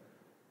says.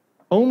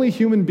 Only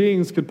human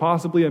beings could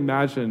possibly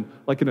imagine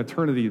like an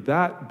eternity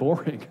that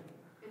boring.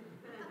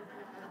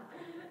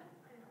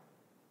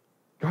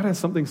 God has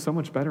something so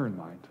much better in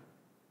mind.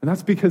 And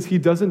that's because he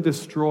doesn't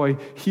destroy,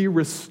 he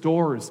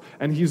restores.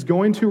 And he's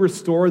going to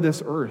restore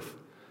this earth.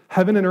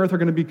 Heaven and earth are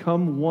going to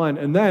become one.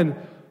 And then,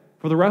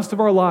 for the rest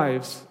of our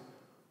lives,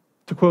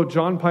 to quote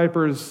John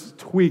Piper's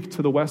tweak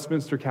to the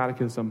Westminster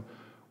Catechism,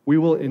 we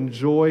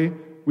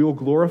will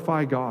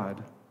glorify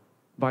God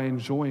by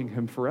enjoying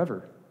him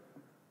forever.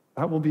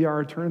 That will be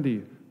our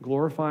eternity,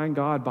 glorifying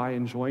God by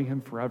enjoying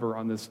him forever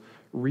on this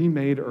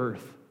remade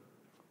earth.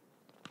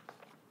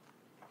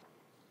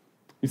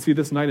 You see,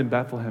 this night in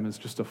Bethlehem is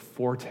just a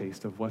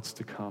foretaste of what's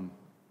to come.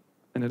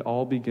 And it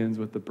all begins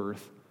with the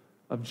birth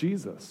of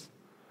Jesus.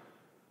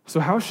 So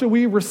how should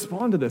we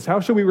respond to this? How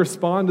should we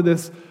respond to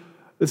this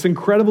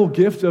incredible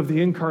gift of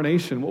the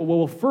incarnation?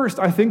 Well, first,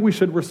 I think we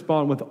should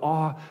respond with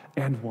awe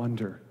and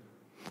wonder.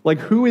 Like,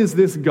 who is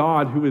this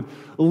God who would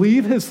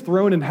leave his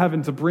throne in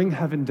heaven to bring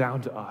heaven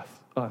down to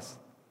us?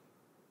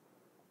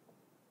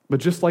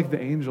 But just like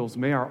the angels,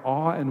 may our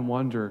awe and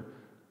wonder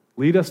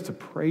lead us to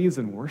praise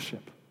and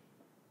worship.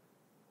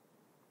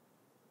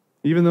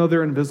 Even though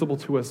they're invisible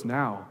to us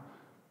now,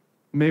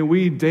 may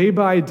we day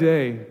by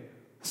day,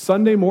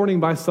 Sunday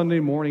morning by Sunday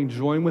morning,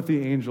 join with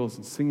the angels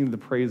in singing the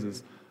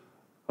praises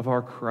of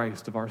our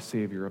Christ, of our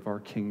Savior, of our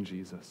King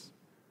Jesus.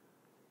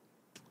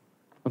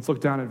 Let's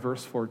look down at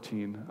verse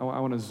 14. I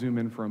want to zoom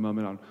in for a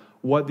moment on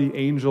what the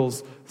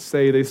angels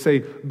say. They say,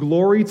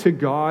 "Glory to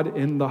God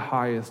in the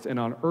highest, and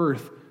on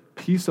earth,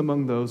 peace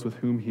among those with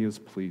whom he is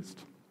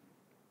pleased.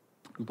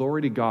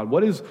 Glory to God.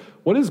 What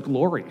is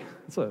glory?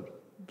 It's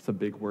a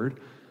big word.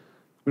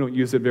 We don't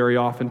use it very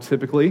often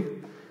typically.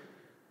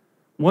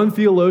 One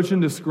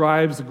theologian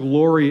describes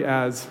glory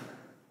as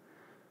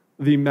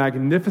the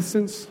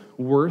magnificence,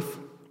 worth,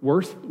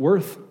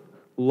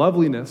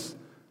 loveliness,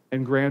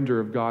 and grandeur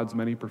of God's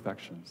many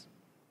perfections.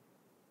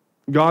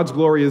 God's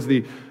glory is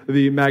the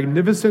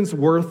magnificence,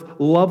 worth,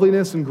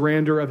 loveliness, and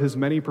grandeur of his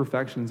many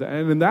perfections.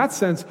 And in that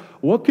sense,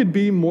 what could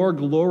be more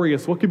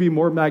glorious, what could be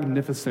more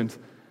magnificent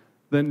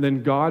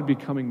than God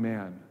becoming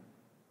man?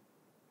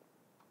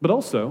 But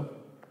also,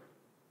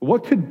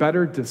 what could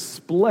better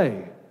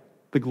display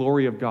the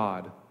glory of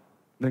God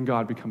than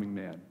God becoming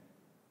man?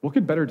 What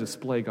could better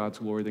display God's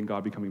glory than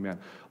God becoming man?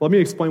 Let me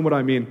explain what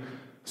I mean.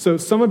 So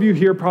some of you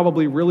here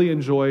probably really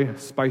enjoy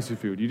spicy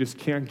food. You just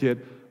can't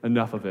get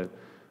enough of it.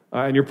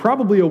 And you're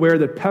probably aware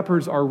that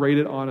peppers are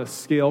rated on a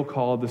scale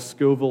called the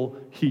Scoville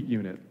Heat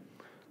Unit.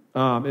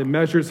 It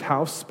measures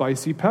how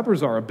spicy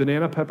peppers are. A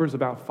banana pepper is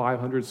about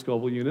 500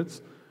 Scoville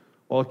units,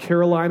 while a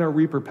Carolina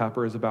Reaper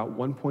pepper is about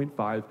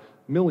 1.5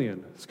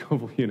 million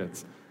Scoville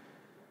units.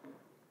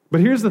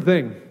 But here's the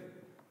thing.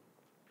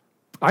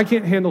 I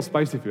can't handle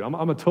spicy food.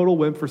 I'm a total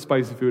wimp for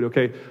spicy food,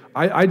 okay?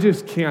 I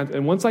just can't.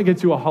 And once I get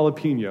to a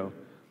jalapeno,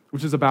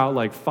 which is about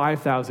like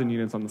 5,000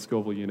 units on the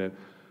Scoville unit,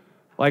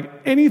 like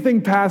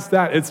anything past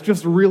that, it's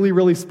just really,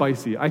 really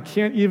spicy. I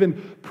can't even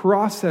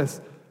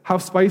process how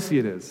spicy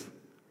it is.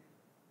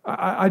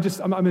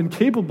 I'm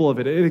incapable of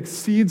it. It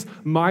exceeds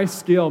my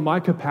scale, my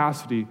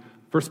capacity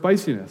for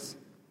spiciness.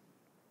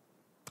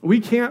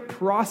 We can't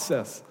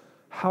process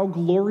how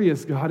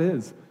glorious God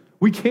is.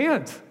 We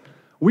can't.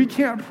 We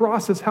can't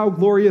process how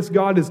glorious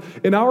God is.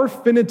 In our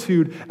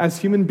finitude as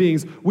human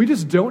beings, we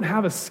just don't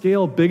have a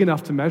scale big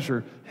enough to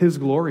measure his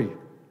glory.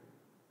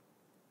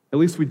 At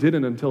least we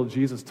didn't until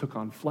Jesus took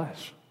on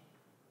flesh.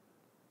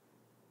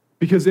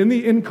 Because in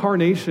the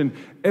incarnation,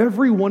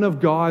 every one of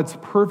God's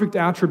perfect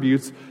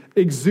attributes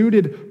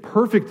exuded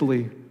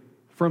perfectly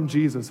from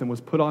Jesus and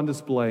was put on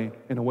display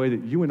in a way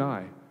that you and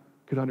I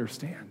could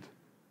understand.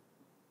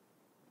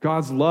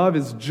 God's love,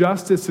 his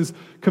justice, his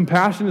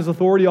compassion, his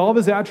authority, all of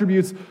his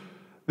attributes,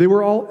 they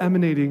were all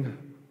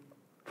emanating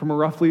from a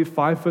roughly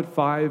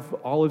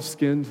 5'5",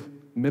 olive-skinned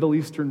Middle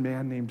Eastern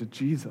man named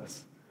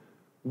Jesus.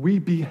 We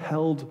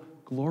beheld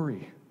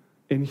glory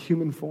in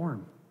human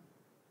form.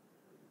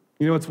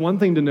 You know, it's one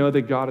thing to know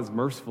that God is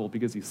merciful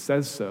because he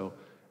says so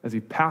as he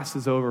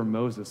passes over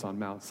Moses on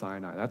Mount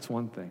Sinai. That's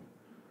one thing.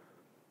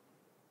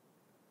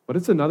 But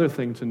it's another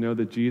thing to know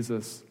that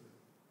Jesus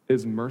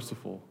is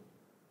merciful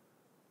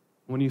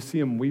when you see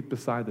him weep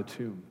beside the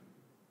tomb,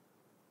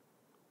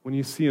 when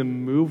you see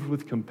him moved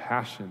with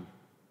compassion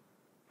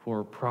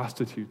for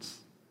prostitutes,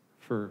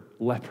 for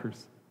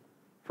lepers,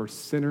 for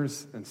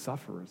sinners and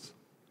sufferers.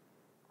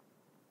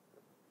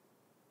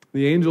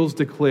 The angels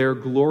declare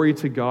glory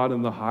to God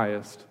in the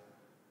highest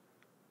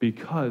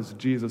because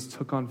Jesus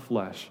took on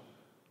flesh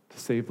to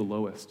save the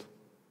lowest,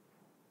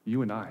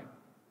 you and I.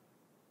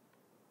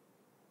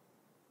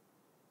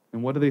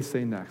 And what do they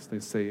say next?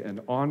 They say,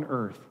 and on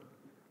earth,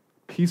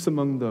 peace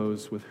among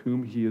those with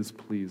whom he is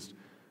pleased.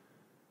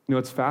 You know,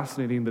 it's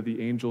fascinating that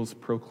the angels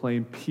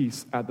proclaim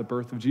peace at the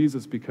birth of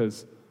Jesus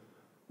because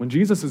when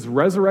Jesus is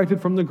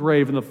resurrected from the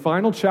grave in the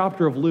final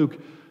chapter of Luke,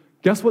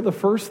 guess what the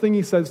first thing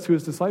he says to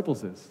his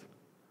disciples is?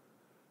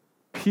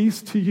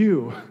 Peace to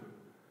you.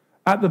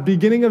 At the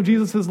beginning of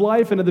Jesus'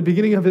 life and at the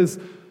beginning of his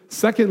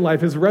second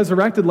life, his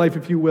resurrected life,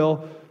 if you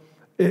will,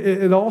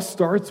 it all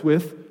starts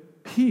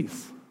with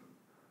peace.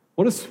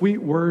 What a sweet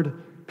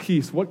word,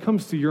 peace. What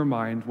comes to your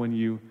mind when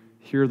you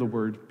hear the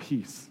word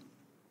peace?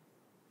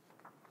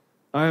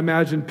 I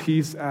imagine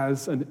peace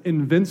as an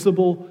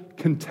invincible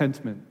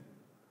contentment.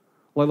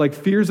 Like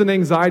fears and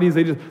anxieties,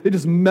 they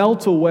just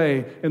melt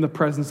away in the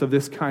presence of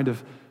this kind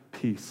of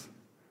peace.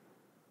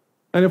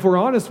 And if we're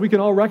honest, we can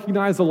all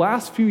recognize the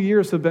last few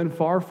years have been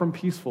far from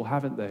peaceful,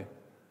 haven't they?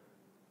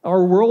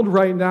 Our world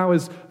right now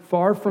is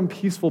far from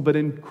peaceful, but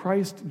in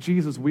Christ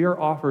Jesus, we are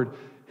offered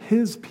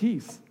his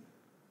peace.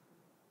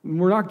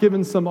 We're not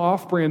given some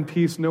off-brand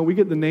peace. No, we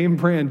get the name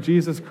brand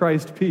Jesus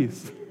Christ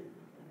peace.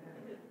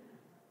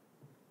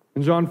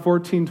 In John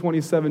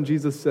 14:27,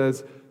 Jesus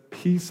says,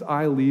 peace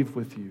I leave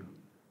with you.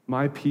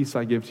 My peace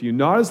I give to you.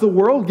 Not as the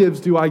world gives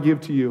do I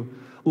give to you.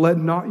 Let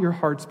not your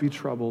hearts be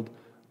troubled,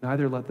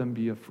 neither let them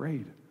be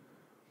afraid.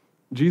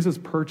 Jesus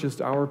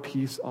purchased our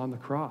peace on the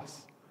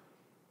cross.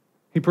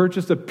 He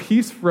purchased a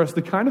peace for us,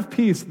 the kind of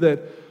peace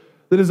that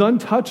is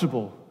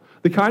untouchable,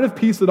 the kind of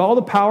peace that all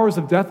the powers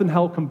of death and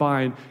hell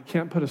combined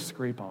can't put a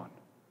scrape on.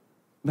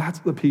 That's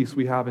the peace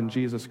we have in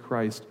Jesus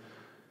Christ.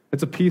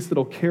 It's a peace that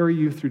will carry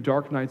you through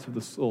dark nights of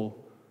the soul.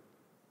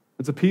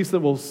 It's a peace that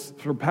will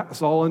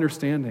surpass all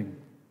understanding.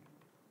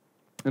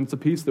 And it's a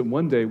peace that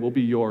one day will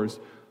be yours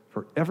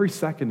for every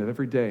second of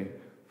every day,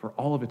 for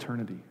all of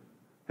eternity.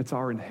 It's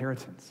our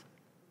inheritance.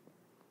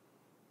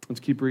 Let's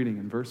keep reading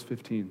in verse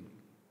 15.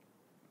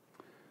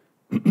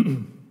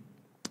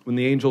 When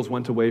the angels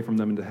went away from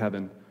them into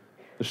heaven,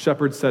 The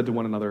shepherds said to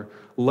one another,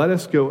 "Let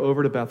us go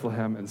over to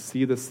Bethlehem and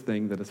see this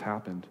thing that has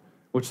happened,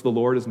 which the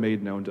Lord has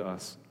made known to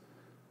us."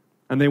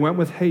 And they went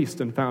with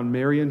haste and found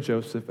Mary and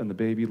Joseph and the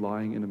baby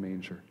lying in a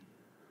manger.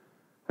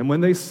 And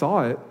when they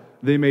saw it,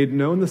 they made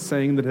known the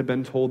saying that had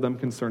been told them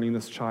concerning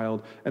this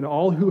child, and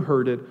all who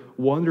heard it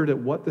wondered at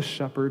what the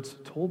shepherds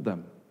told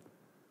them.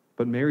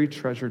 But Mary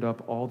treasured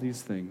up all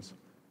these things,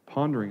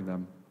 pondering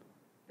them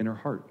in her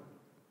heart.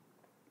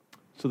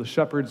 So the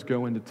shepherds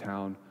go into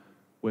town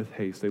with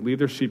haste. They leave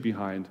their sheep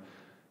behind.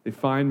 They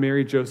find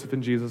Mary, Joseph,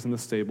 and Jesus in the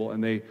stable,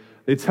 and they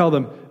tell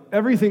them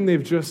everything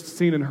they've just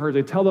seen and heard.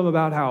 They tell them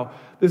about how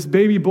this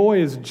baby boy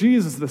is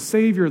Jesus, the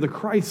Savior, the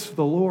Christ,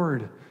 the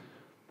Lord.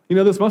 You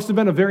know, this must have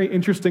been a very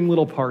interesting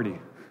little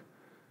party,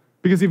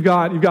 because you've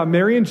got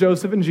Mary and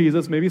Joseph and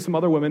Jesus, maybe some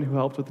other women who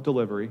helped with the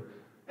delivery,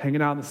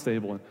 hanging out in the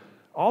stable, and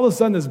all of a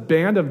sudden this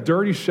band of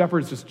dirty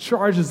shepherds just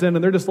charges in,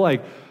 and they're just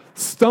like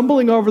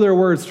stumbling over their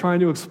words, trying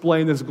to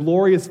explain this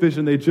glorious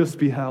vision they just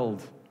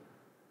beheld.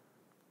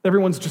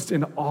 Everyone's just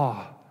in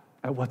awe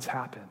at what's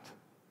happened.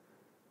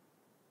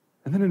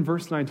 And then in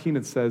verse 19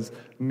 it says,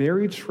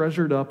 Mary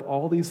treasured up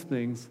all these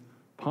things,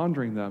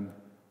 pondering them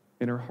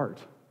in her heart.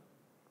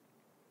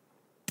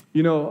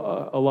 You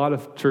know, a lot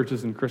of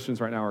churches and Christians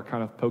right now are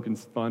kind of poking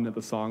fun at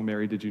the song,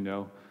 Mary, Did You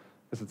Know?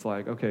 Because it's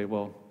like, okay,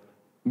 well,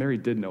 Mary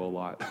did know a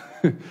lot.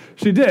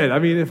 She did. I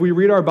mean, if we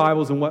read our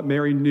Bibles and what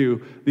Mary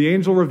knew, the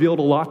angel revealed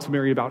a lot to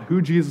Mary about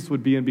who Jesus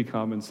would be and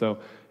become. And so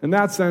in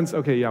that sense,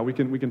 okay, yeah, we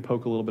can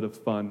poke a little bit of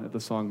fun at the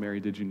song, Mary,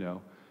 Did You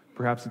Know?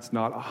 Perhaps it's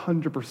not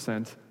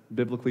 100%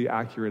 biblically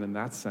accurate in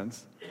that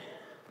sense.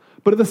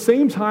 But at the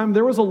same time,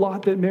 there was a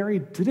lot that Mary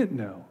didn't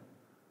know.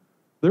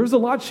 There was a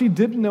lot she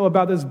didn't know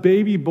about this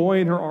baby boy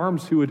in her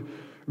arms who would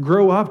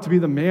grow up to be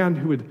the man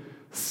who would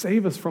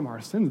save us from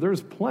our sins. There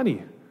was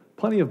plenty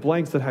of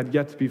blanks that had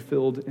yet to be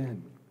filled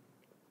in.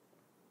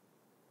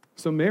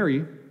 So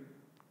Mary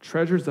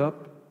treasures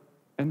up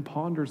and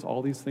ponders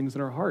all these things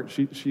in her heart.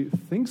 She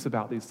thinks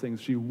about these things.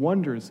 She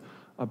wonders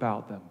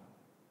about them.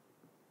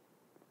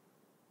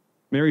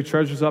 Mary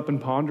treasures up and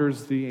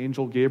ponders the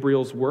angel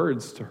Gabriel's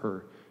words to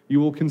her. You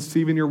will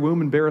conceive in your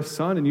womb and bear a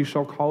son, and you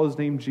shall call his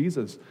name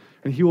Jesus,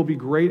 and he will be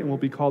great and will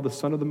be called the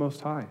Son of the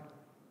Most High.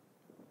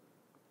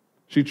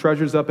 She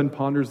treasures up and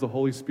ponders the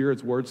Holy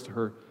Spirit's words to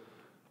her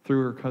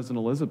through her cousin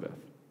Elizabeth.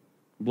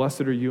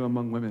 Blessed are you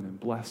among women, and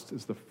blessed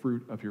is the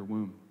fruit of your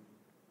womb.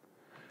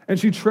 And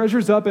she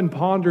treasures up and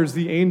ponders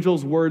the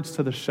angel's words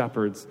to the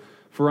shepherds.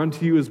 For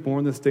unto you is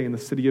born this day in the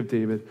city of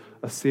David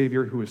a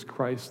Savior who is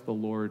Christ the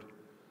Lord.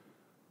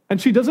 And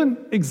she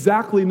doesn't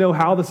exactly know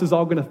how this is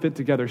all going to fit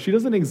together. She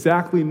doesn't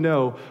exactly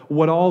know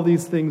what all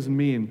these things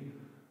mean.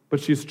 But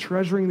she's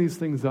treasuring these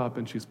things up,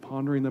 and she's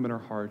pondering them in her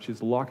heart.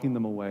 She's locking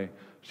them away.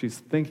 She's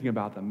thinking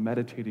about them,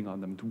 meditating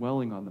on them,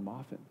 dwelling on them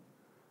often.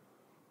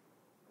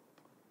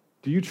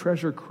 Do you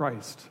treasure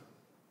Christ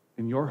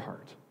in your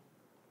heart?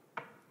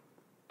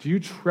 Do you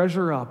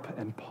treasure up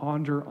and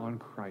ponder on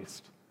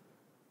Christ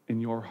in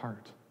your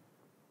heart?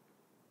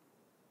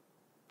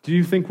 Do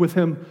you think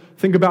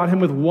about him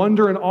with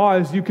wonder and awe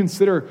as you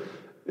consider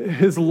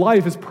his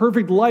life, his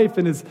perfect life,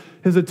 and his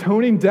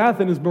atoning death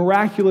and his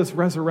miraculous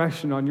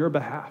resurrection on your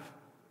behalf?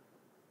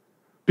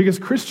 Because,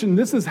 Christian,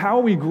 this is how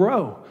we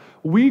grow.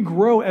 We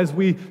grow as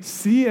we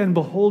see and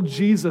behold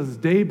Jesus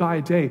day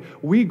by day.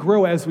 We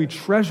grow as we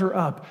treasure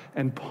up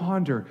and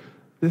ponder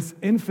this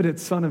infinite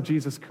Son of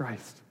Jesus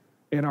Christ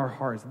in our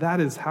hearts. That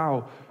is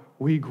how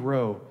we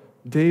grow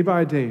day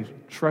by day,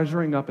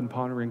 treasuring up and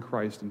pondering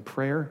Christ in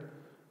prayer,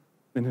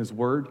 in his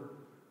word,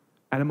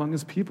 and among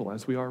his people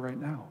as we are right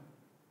now.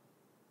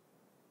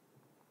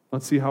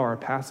 Let's see how our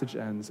passage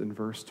ends in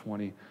verse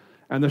 20.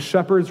 And the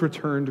shepherds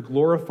returned,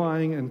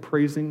 glorifying and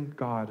praising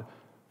God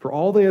for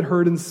all they had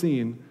heard and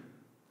seen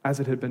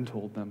as it had been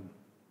told them.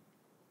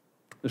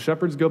 The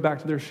shepherds go back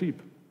to their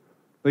sheep.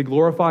 They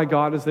glorify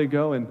God as they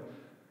go, and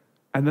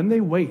then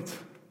they wait.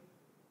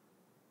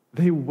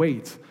 They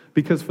wait,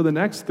 because for the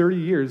next 30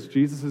 years,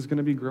 Jesus is going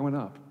to be growing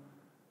up.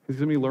 He's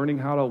going to be learning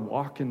how to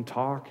walk and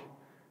talk.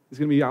 He's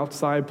going to be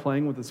outside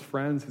playing with his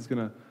friends. He's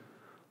going to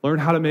learn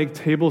how to make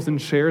tables and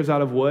chairs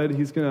out of wood.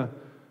 He's going to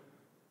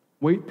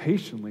wait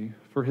patiently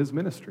for his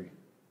ministry.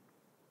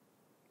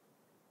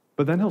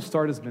 But then he'll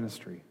start his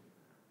ministry.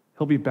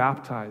 He'll be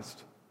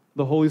baptized.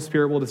 The Holy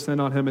Spirit will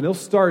descend on him, and he'll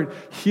start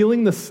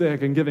healing the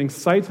sick and giving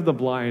sight to the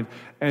blind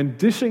and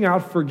dishing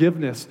out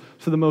forgiveness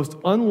to the most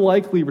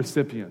unlikely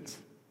recipients.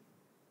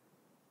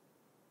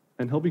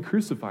 And he'll be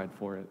crucified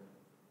for it.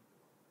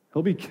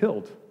 He'll be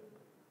killed.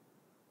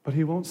 But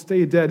he won't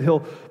stay dead.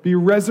 He'll be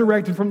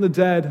resurrected from the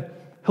dead.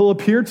 He'll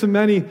appear to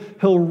many.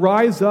 He'll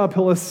rise up.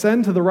 He'll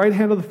ascend to the right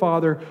hand of the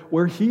Father,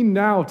 where he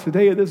now,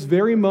 today, at this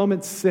very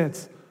moment,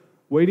 sits,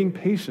 waiting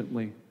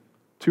patiently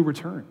to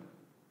return.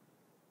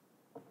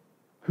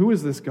 Who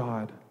is this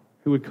God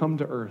who would come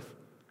to earth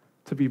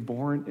to be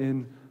born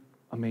in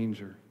a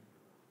manger?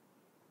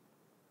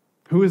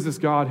 Who is this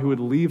God who would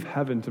leave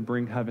heaven to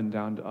bring heaven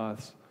down to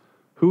us?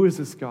 Who is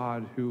this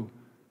God who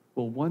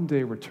will one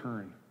day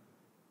return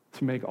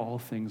to make all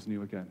things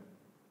new again?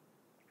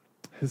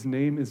 His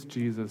name is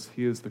Jesus.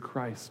 He is the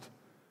Christ.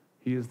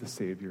 He is the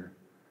Savior,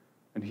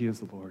 and He is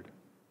the Lord.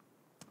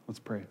 Let's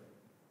pray.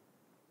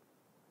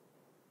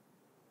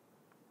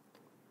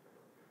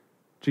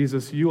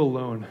 Jesus, you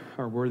alone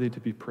are worthy to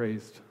be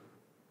praised.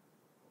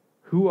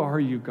 Who are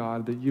you,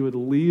 God, that you would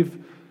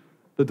leave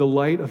the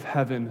delight of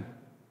heaven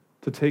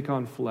to take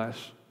on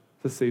flesh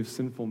to save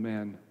sinful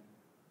man?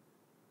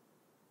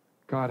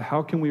 God,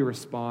 how can we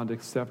respond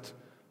except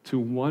to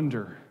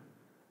wonder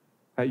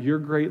at your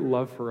great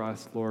love for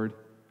us, Lord,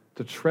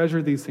 to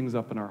treasure these things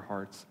up in our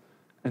hearts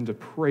and to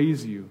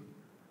praise you,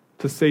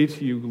 to say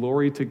to you,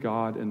 glory to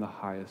God in the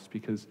highest,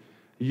 because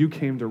you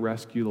came to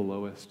rescue the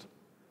lowest.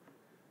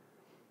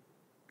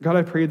 God,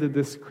 I pray that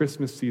this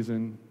Christmas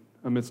season,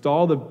 amidst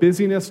all the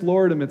busyness,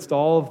 Lord, amidst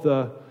all of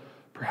the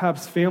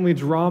perhaps family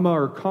drama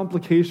or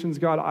complications,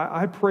 God,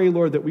 I pray,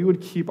 Lord, that we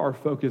would keep our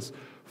focus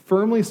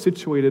firmly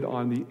situated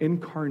on the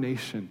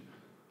incarnation,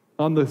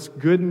 on this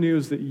good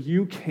news that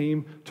you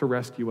came to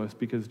rescue us,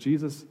 because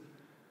Jesus,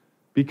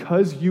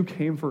 because you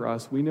came for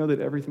us, we know that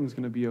everything's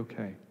going to be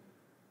okay.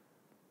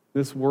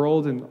 This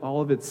world and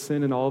all of its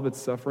sin and all of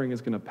its suffering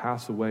is going to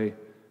pass away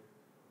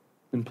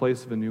in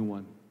place of a new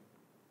one.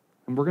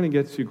 And we're going to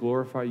get to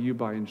glorify you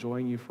by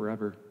enjoying you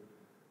forever.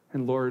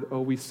 And Lord,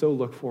 we so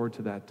look forward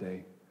to that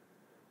day.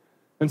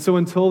 And so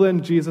until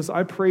then, Jesus,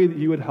 I pray that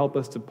you would help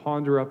us to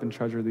ponder up and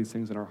treasure these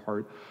things in our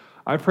heart.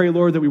 I pray,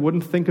 Lord, that we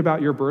wouldn't think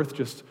about your birth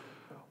just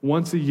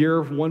once a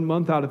year, 1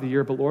 month out of the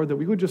year, but Lord, that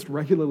we would just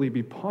regularly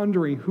be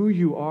pondering who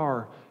you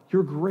are,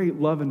 your great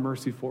love and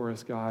mercy for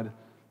us, God.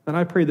 And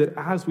I pray that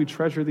as we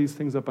treasure these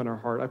things up in our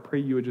heart, I pray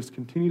you would just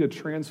continue to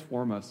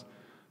transform us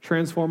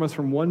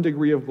from one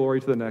degree of glory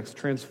to the next,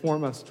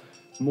 transform us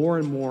more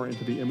and more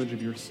into the image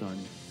of your Son.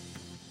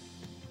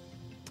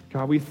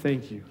 God, we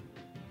thank you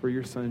for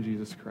your Son,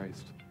 Jesus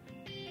Christ.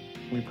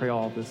 We pray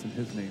all of this in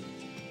his name.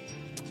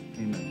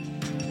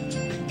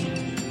 Amen.